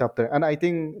last chapter, and I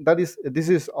think this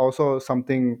is also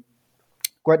something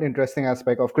quite interesting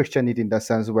aspect of Christianity, in the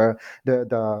sense where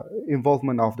the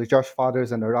involvement of the church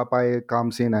fathers and the rabbi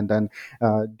comes in, and then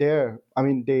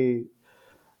they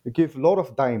give a lot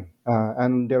of time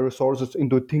and their resources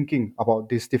into thinking about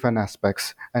these different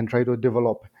aspects and try to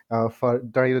develop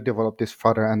this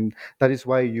further. And that is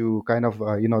why you kind of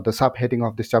the subheading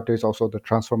of this chapter is also the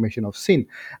transformation of sin.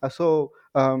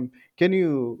 Can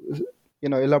you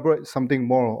elaborate something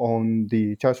more on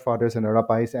the church fathers and the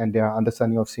rabbis and their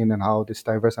understanding of sin, and how this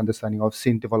diverse understanding of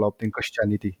sin developed in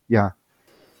Christianity? Yeah.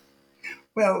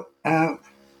 Well,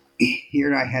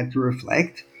 here I had to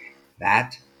reflect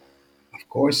that, of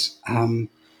course,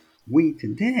 we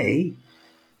today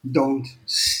don't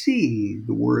see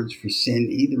the words for sin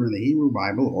either in the Hebrew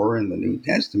Bible or in the New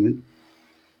Testament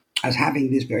as having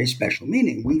this very special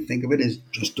meaning. We think of it as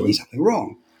just doing something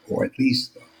wrong, or at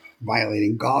least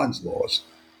violating God's laws.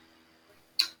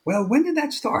 Well, when did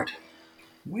that start?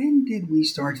 When did we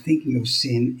start thinking of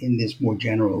sin in this more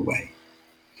general way?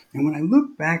 And when I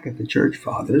look back at the church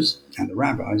fathers and the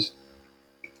rabbis,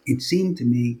 it seemed to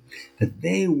me that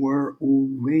they were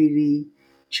already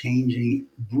changing,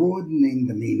 broadening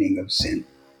the meaning of sin.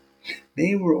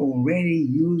 They were already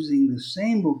using the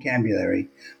same vocabulary,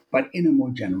 but in a more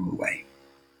general way.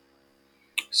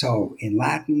 So in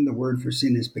Latin, the word for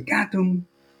sin is peccatum.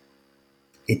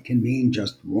 It can mean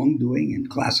just wrongdoing in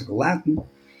classical Latin.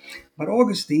 But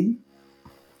Augustine,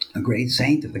 a great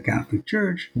saint of the Catholic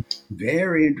Church,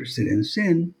 very interested in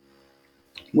sin,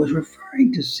 was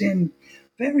referring to sin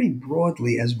very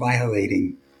broadly as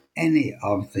violating any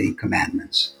of the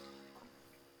commandments.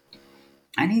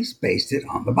 And he's based it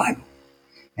on the Bible.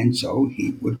 And so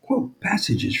he would quote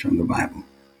passages from the Bible.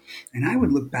 And I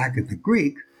would look back at the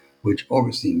Greek, which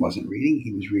Augustine wasn't reading.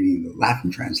 He was reading the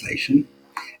Latin translation.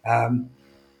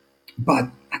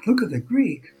 But I'd look at the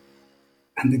Greek,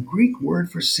 and the Greek word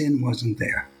for sin wasn't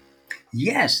there.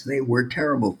 Yes, they were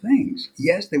terrible things.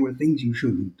 Yes, they were things you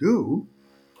shouldn't do.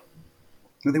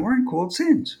 But they weren't called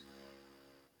sins.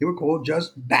 They were called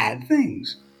just bad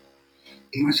things.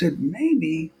 And I said,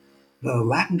 maybe the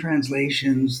Latin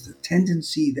translations, the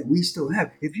tendency that we still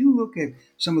have, if you look at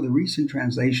some of the recent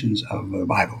translations of the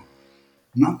Bible,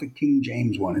 not the King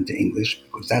James one into English,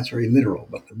 because that's very literal,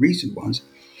 but the recent ones,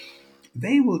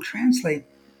 they will translate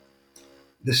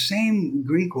the same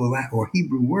Greek or Latin or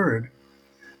Hebrew word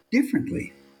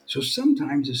differently. So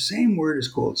sometimes the same word is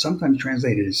called, sometimes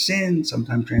translated as sin,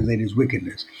 sometimes translated as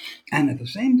wickedness. And at the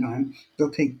same time, they'll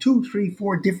take 2, 3,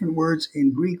 4 different words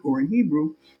in Greek or in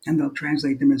Hebrew, and they'll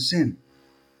translate them as sin.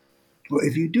 Well,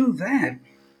 if you do that,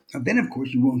 then of course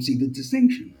you won't see the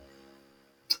distinction,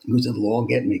 because it'll all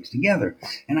get mixed together.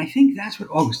 And I think that's what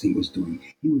Augustine was doing.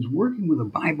 He was working with a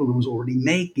Bible that was already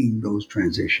making those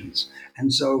transitions.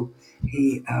 And so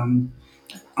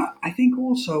I think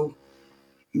also,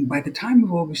 by the time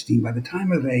of Augustine, by the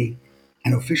time of an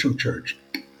official church,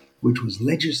 which was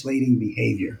legislating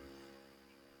behavior,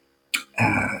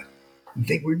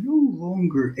 they were no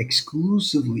longer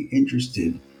exclusively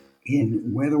interested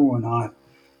in whether or not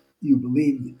you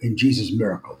believed in Jesus'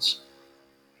 miracles.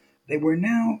 They were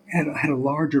now had a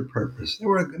larger purpose. They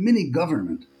were a mini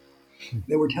government.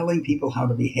 They were telling people how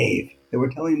to behave. They were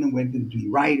telling them whether to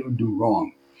do right or do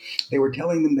wrong. They were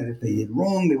telling them that if they did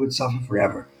wrong, they would suffer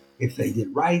forever. If they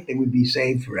did right, they would be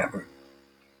saved forever.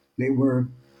 They were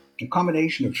a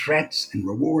combination of threats and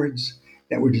rewards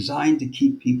that were designed to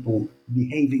keep people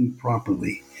behaving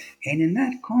properly. And in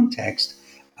that context,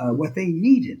 what they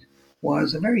needed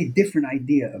was a very different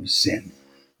idea of sin.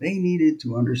 They needed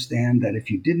to understand that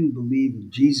if you didn't believe in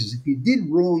Jesus, if you did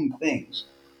wrong things,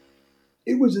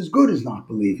 it was as good as not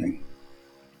believing.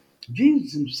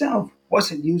 Jesus himself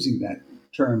wasn't using that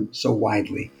term so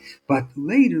widely, but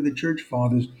later the church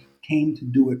fathers came to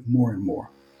do it more and more.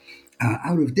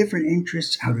 Out of different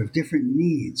interests, out of different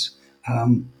needs,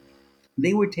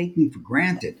 they were taking for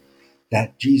granted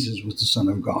that Jesus was the Son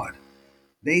of God.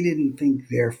 They didn't think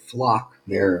their flock,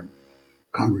 their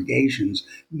congregations,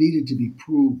 needed to be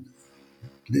proved.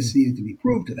 This needed to be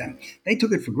proved to them. They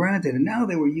took it for granted, and now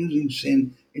they were using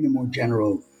sin in a more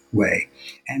general way.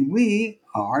 And we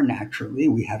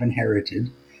have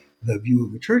inherited the view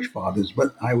of the church fathers,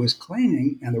 but I was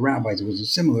claiming, and the rabbis, it was a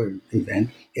similar event,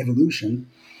 evolution,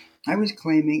 I was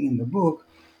claiming in the book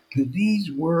that these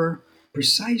were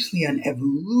precisely an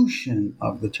evolution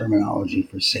of the terminology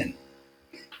for sin,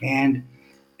 and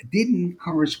didn't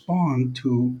correspond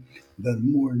to the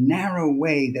more narrow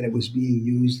way that it was being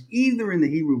used either in the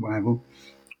Hebrew Bible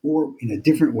or in a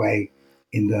different way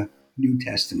in the New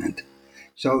Testament.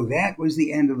 So that was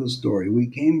the end of the story. We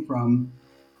came from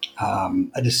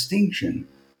a distinction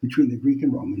between the Greek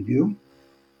and Roman view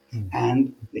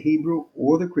and the Hebrew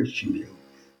or the Christian view.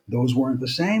 Those weren't the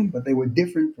same, but they were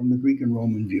different from the Greek and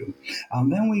Roman view.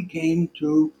 Then we came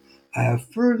to a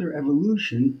further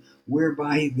evolution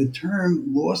whereby the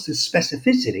term lost its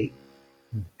specificity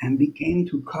and began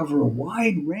to cover a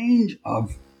wide range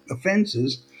of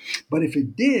offenses. But if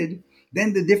it did,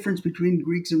 then the difference between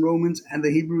Greeks and Romans and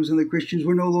the Hebrews and the Christians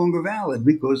were no longer valid,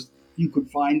 because you could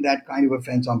find that kind of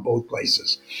offense on both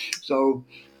places. So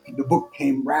the book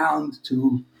came round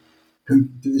to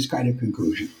this kind of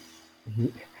conclusion.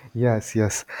 Yes,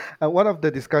 yes. One of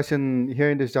the discussion here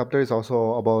in this chapter is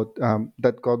also about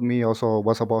that got me also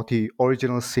was about the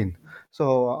original sin.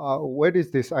 So, where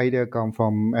does this idea come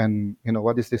from, and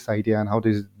what is this idea, and how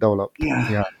is it developed?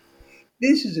 Yeah, Yeah.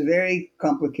 this is a very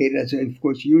complicated, as of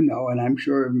course you know, and I'm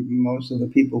sure most of the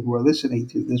people who are listening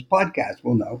to this podcast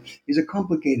will know, is a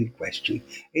complicated question.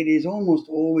 It is almost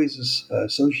always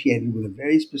associated with a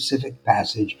very specific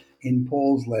passage in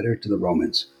Paul's letter to the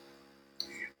Romans,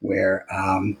 where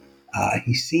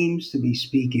he seems to be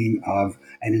speaking of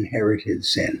an inherited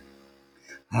sin.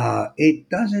 It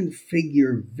doesn't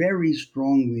figure very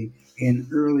strongly in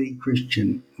early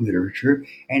Christian literature,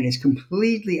 and is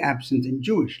completely absent in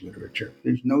Jewish literature.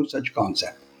 There's no such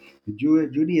concept.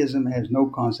 Judaism has no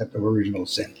concept of original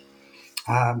sin.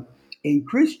 In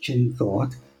Christian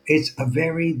thought, it's a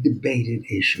very debated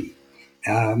issue.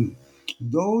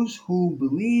 Those who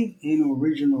believe in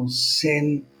original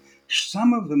sin,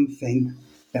 some of them think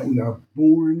that we are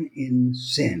born in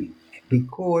sin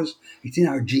because it's in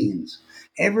our genes.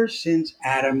 Ever since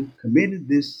Adam committed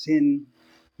this sin,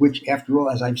 which, after all,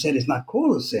 as I've said, is not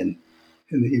called a sin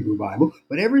in the Hebrew Bible,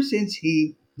 but ever since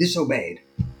he disobeyed,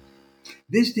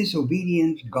 this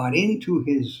disobedience got into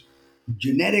his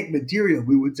genetic material,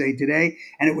 we would say today,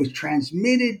 and it was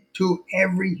transmitted to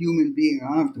every human being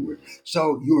afterward.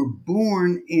 So you're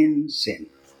born in sin.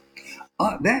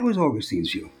 That was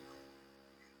Augustine's view.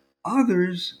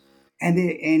 Others,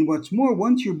 and what's more,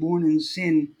 once you're born in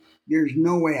sin, there's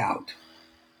no way out.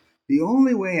 The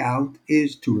only way out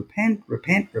is to repent,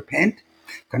 repent, repent,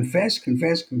 confess,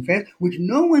 confess, confess, which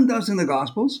no one does in the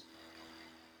Gospels,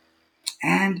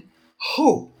 and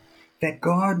hope that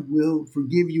God will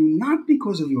forgive you not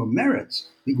because of your merits,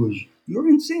 because you're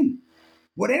in sin.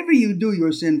 Whatever you do,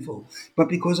 you're sinful, but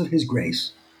because of His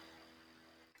grace.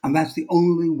 And that's the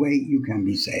only way you can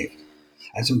be saved.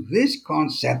 And so this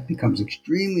concept becomes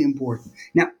extremely important.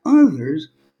 Now, others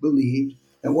believed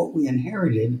that what we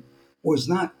inherited was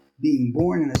not being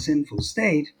born in a sinful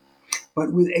state,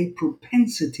 but with a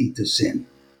propensity to sin,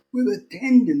 with a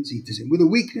tendency to sin, with a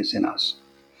weakness in us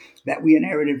that we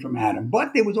inherited from Adam.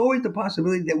 But there was always the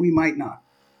possibility that we might not.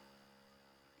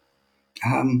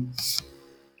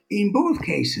 In both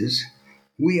cases,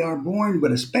 we are born,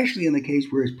 but especially in the case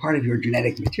where it's part of your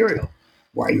genetic material,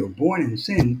 where you're born in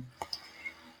sin,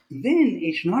 then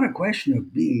it's not a question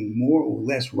of being more or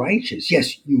less righteous.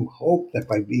 Yes, you hope that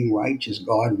by being righteous,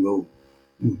 God will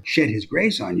shed His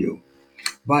grace on you.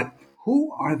 But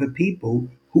who are the people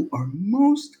who are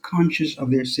most conscious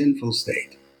of their sinful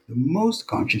state? The most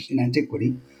conscious in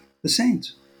antiquity? The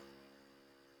saints.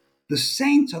 The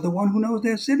saints are the one who knows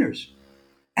they're sinners.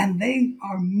 And they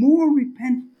are more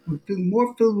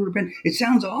filled with repentance. It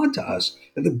sounds odd to us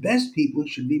that the best people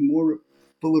should be more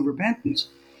full of repentance.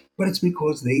 But it's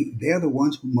because they're the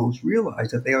ones who most realize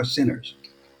that they are sinners.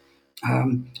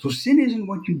 So sin isn't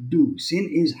what you do. Sin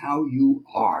is how you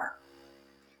are.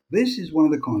 This is one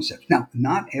of the concepts. Now,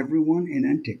 not everyone in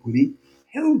antiquity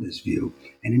held this view.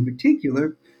 And in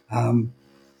particular,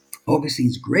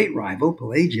 Augustine's great rival,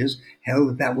 Pelagius, held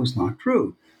that that was not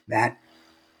true. That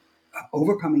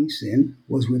overcoming sin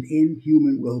was within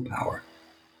human willpower.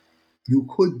 You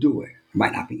could do it. It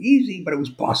might not be easy, but it was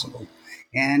possible.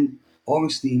 And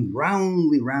Augustine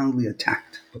roundly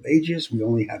attacked Pelagius. We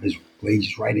only have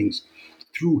Pelagius' writings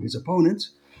through his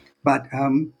opponents. But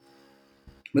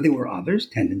there were others,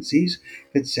 tendencies,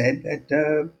 that said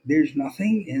that there's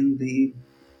nothing in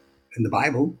the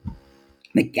Bible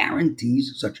that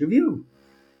guarantees such a view,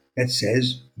 that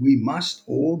says we must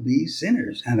all be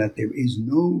sinners and that there is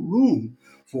no room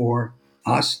for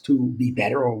us to be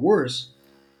better or worse.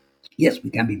 Yes,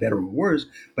 we can be better or worse,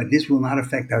 but this will not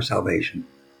affect our salvation.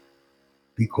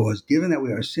 Because given that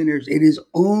we are sinners, it is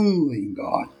only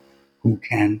God who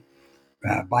can,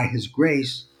 by His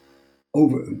grace,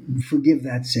 forgive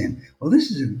that sin. Well, this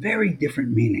is a very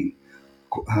different meaning.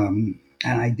 And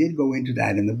I did go into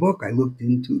that in the book. I looked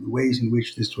into the ways in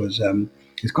which this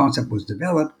concept was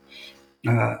developed.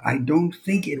 I don't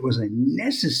think it was a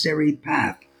necessary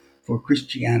path for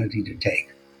Christianity to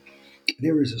take.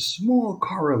 There is a small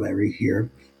corollary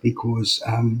here because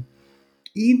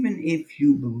even if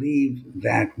you believe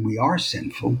that we are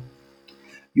sinful,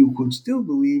 you could still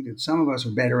believe that some of us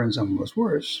are better and some of us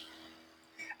worse,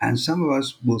 and some of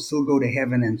us will still go to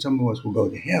heaven and some of us will go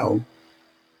to hell.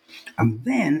 And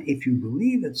then, if you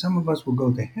believe that some of us will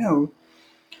go to hell,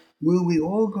 will we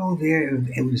all go there?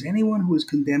 Is anyone who is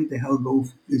condemned to hell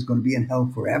is going to be in hell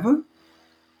forever?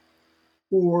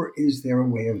 Or is there a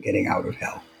way of getting out of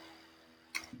hell?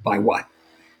 By what?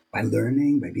 By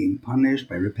learning, by being punished,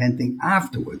 by repenting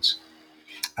afterwards.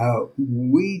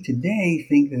 We today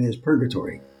think that there's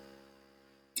purgatory,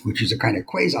 which is a kind of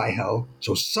quasi-hell.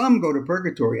 So some go to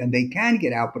purgatory and they can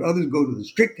get out, but others go to the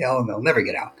strict hell and they'll never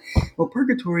get out. Well,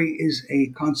 purgatory is a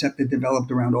concept that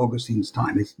developed around Augustine's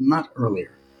time. It's not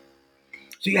earlier.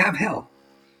 So you have hell.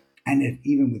 And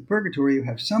even with purgatory, you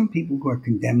have some people who are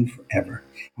condemned forever.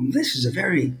 And this is a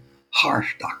very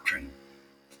harsh doctrine.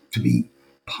 To be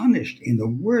punished in the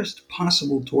worst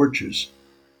possible tortures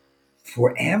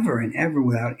forever and ever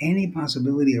without any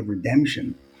possibility of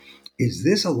redemption. Is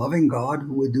this a loving God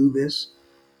who would do this?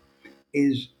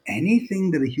 Is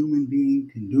anything that a human being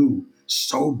can do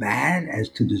so bad as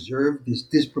to deserve this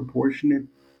disproportionate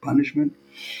punishment?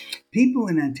 People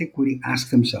in antiquity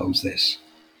asked themselves this,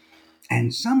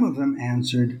 and some of them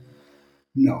answered,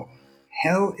 no,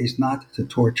 hell is not to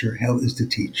torture, hell is to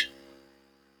teach.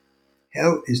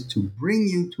 Hell is to bring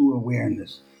you to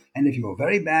awareness. And if you're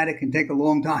very bad, it can take a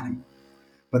long time,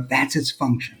 but that's its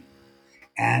function.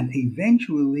 And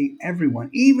eventually everyone,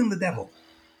 even the devil,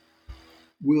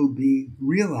 will be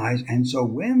realized. And so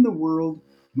when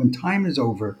time is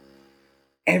over,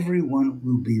 everyone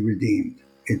will be redeemed.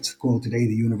 It's called today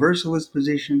the universalist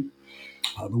position.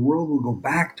 The world will go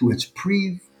back to its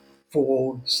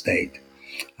pre-fall state.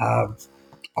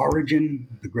 Origen,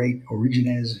 the great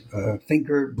Origenes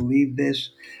thinker, believed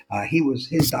this.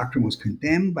 His doctrine was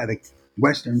condemned by the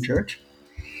Western Church,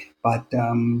 but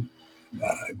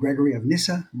Gregory of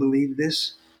Nyssa believed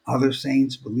this. Other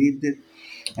saints believed it.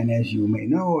 And as you may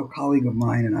know, a colleague of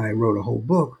mine and I wrote a whole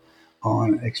book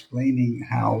on explaining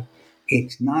how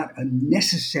it's not a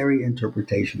necessary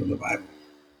interpretation of the Bible,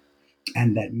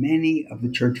 and that many of the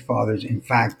church fathers, in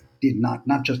fact, did not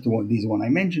just the one I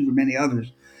mentioned, but many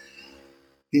others,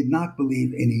 did not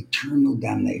believe in eternal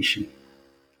damnation.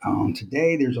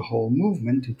 Today, there's a whole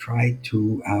movement to try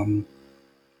to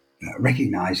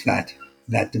recognize that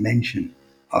dimension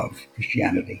of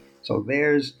Christianity. So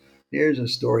there's a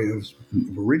story of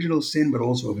original sin, but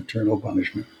also of eternal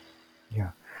punishment.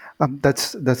 Yeah,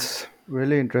 that's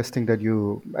really interesting that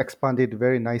you expanded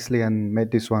very nicely and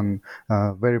made this one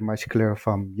very much clear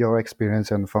from your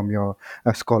experience and from your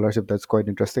scholarship. That's quite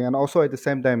interesting. And also at the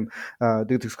same time,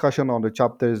 the discussion on the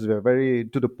chapters were very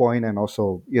to the point, and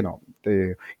also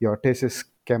the your thesis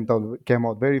came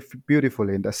out very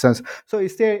beautifully in that sense. So,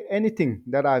 is there anything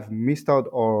that I've missed out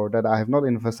or that I have not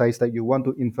emphasized that you want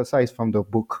to emphasize from the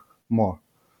book more?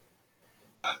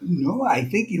 No, I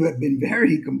think you have been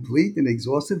very complete and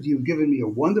exhaustive. You've given me a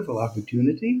wonderful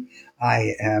opportunity.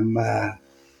 I am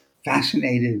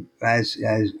fascinated, as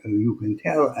you can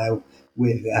tell,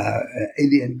 with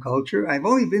Indian culture. I've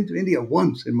only been to India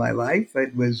once in my life.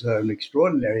 It was an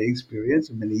extraordinary experience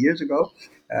many years ago.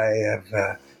 I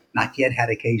have not yet had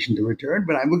occasion to return,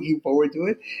 but I'm looking forward to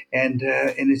it, and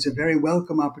it's a very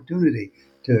welcome opportunity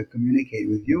to communicate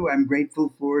with you. I'm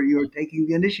grateful for your taking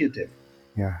the initiative.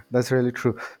 Yeah, that's really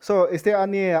true. So, is there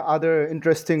any other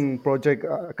interesting project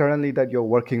currently that you're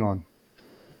working on?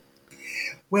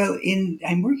 Well,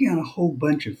 I'm working on a whole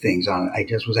bunch of things. I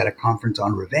just was at a conference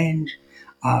on revenge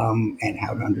and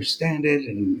how to understand it,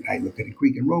 and I look at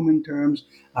Greek and Roman terms,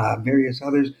 various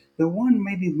others. The one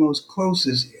maybe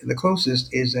the closest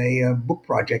is a book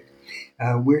project.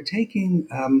 We're taking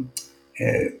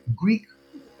Greek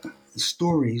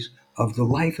stories of the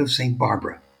life of Saint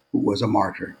Barbara, who was a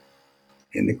martyr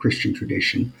in the Christian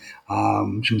tradition.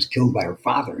 She was killed by her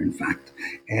father, in fact,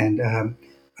 and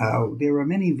there are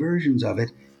many versions of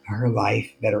it, her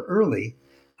life, that are early,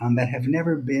 that have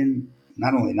never been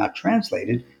not only not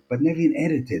translated, but never been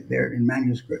edited. They're in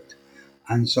manuscript.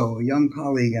 And so a young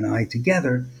colleague and I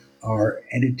together are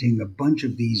editing a bunch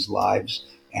of these lives,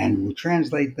 and we'll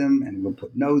translate them and we'll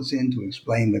put notes in to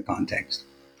explain the context.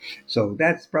 So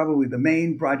that's probably the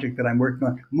main project that I'm working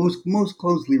on, most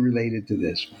closely related to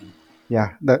this one.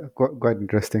 Yeah, that quite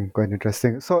interesting. Quite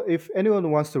interesting. So, if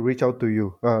anyone wants to reach out to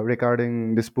you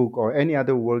regarding this book or any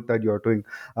other work that you are doing,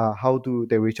 how do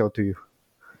they reach out to you?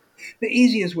 The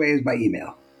easiest way is by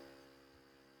email.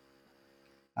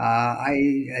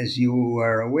 As you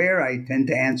are aware, I tend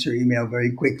to answer email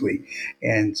very quickly,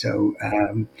 and so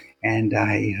and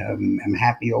I am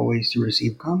happy always to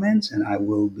receive comments, and I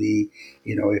will be,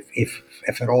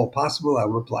 if at all possible, I'll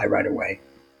reply right away.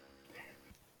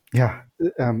 Yeah,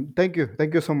 thank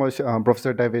you so much,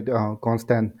 Professor David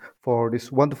Constant, for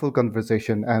this wonderful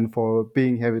conversation and for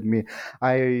being here with me.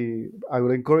 I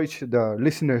will encourage the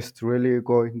listeners to really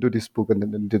go into this book and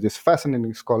into this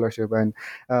fascinating scholarship, and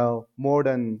more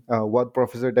than what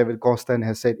Professor David Constant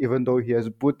has said, even though he has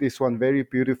put this one very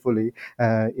beautifully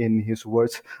in his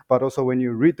words. But also, when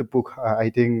you read the book, I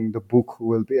think the book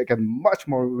will be again much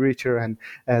more richer, and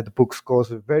the book goes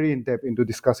very in depth into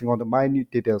discussing all the minute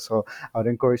details. So I would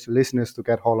encourage listeners to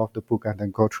get hold of the book and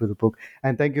then go through the book.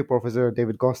 And thank you, Professor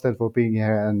David Constant, for being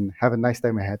here, and have a nice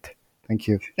time ahead. Thank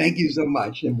you. Thank you so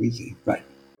much, and we see. Right.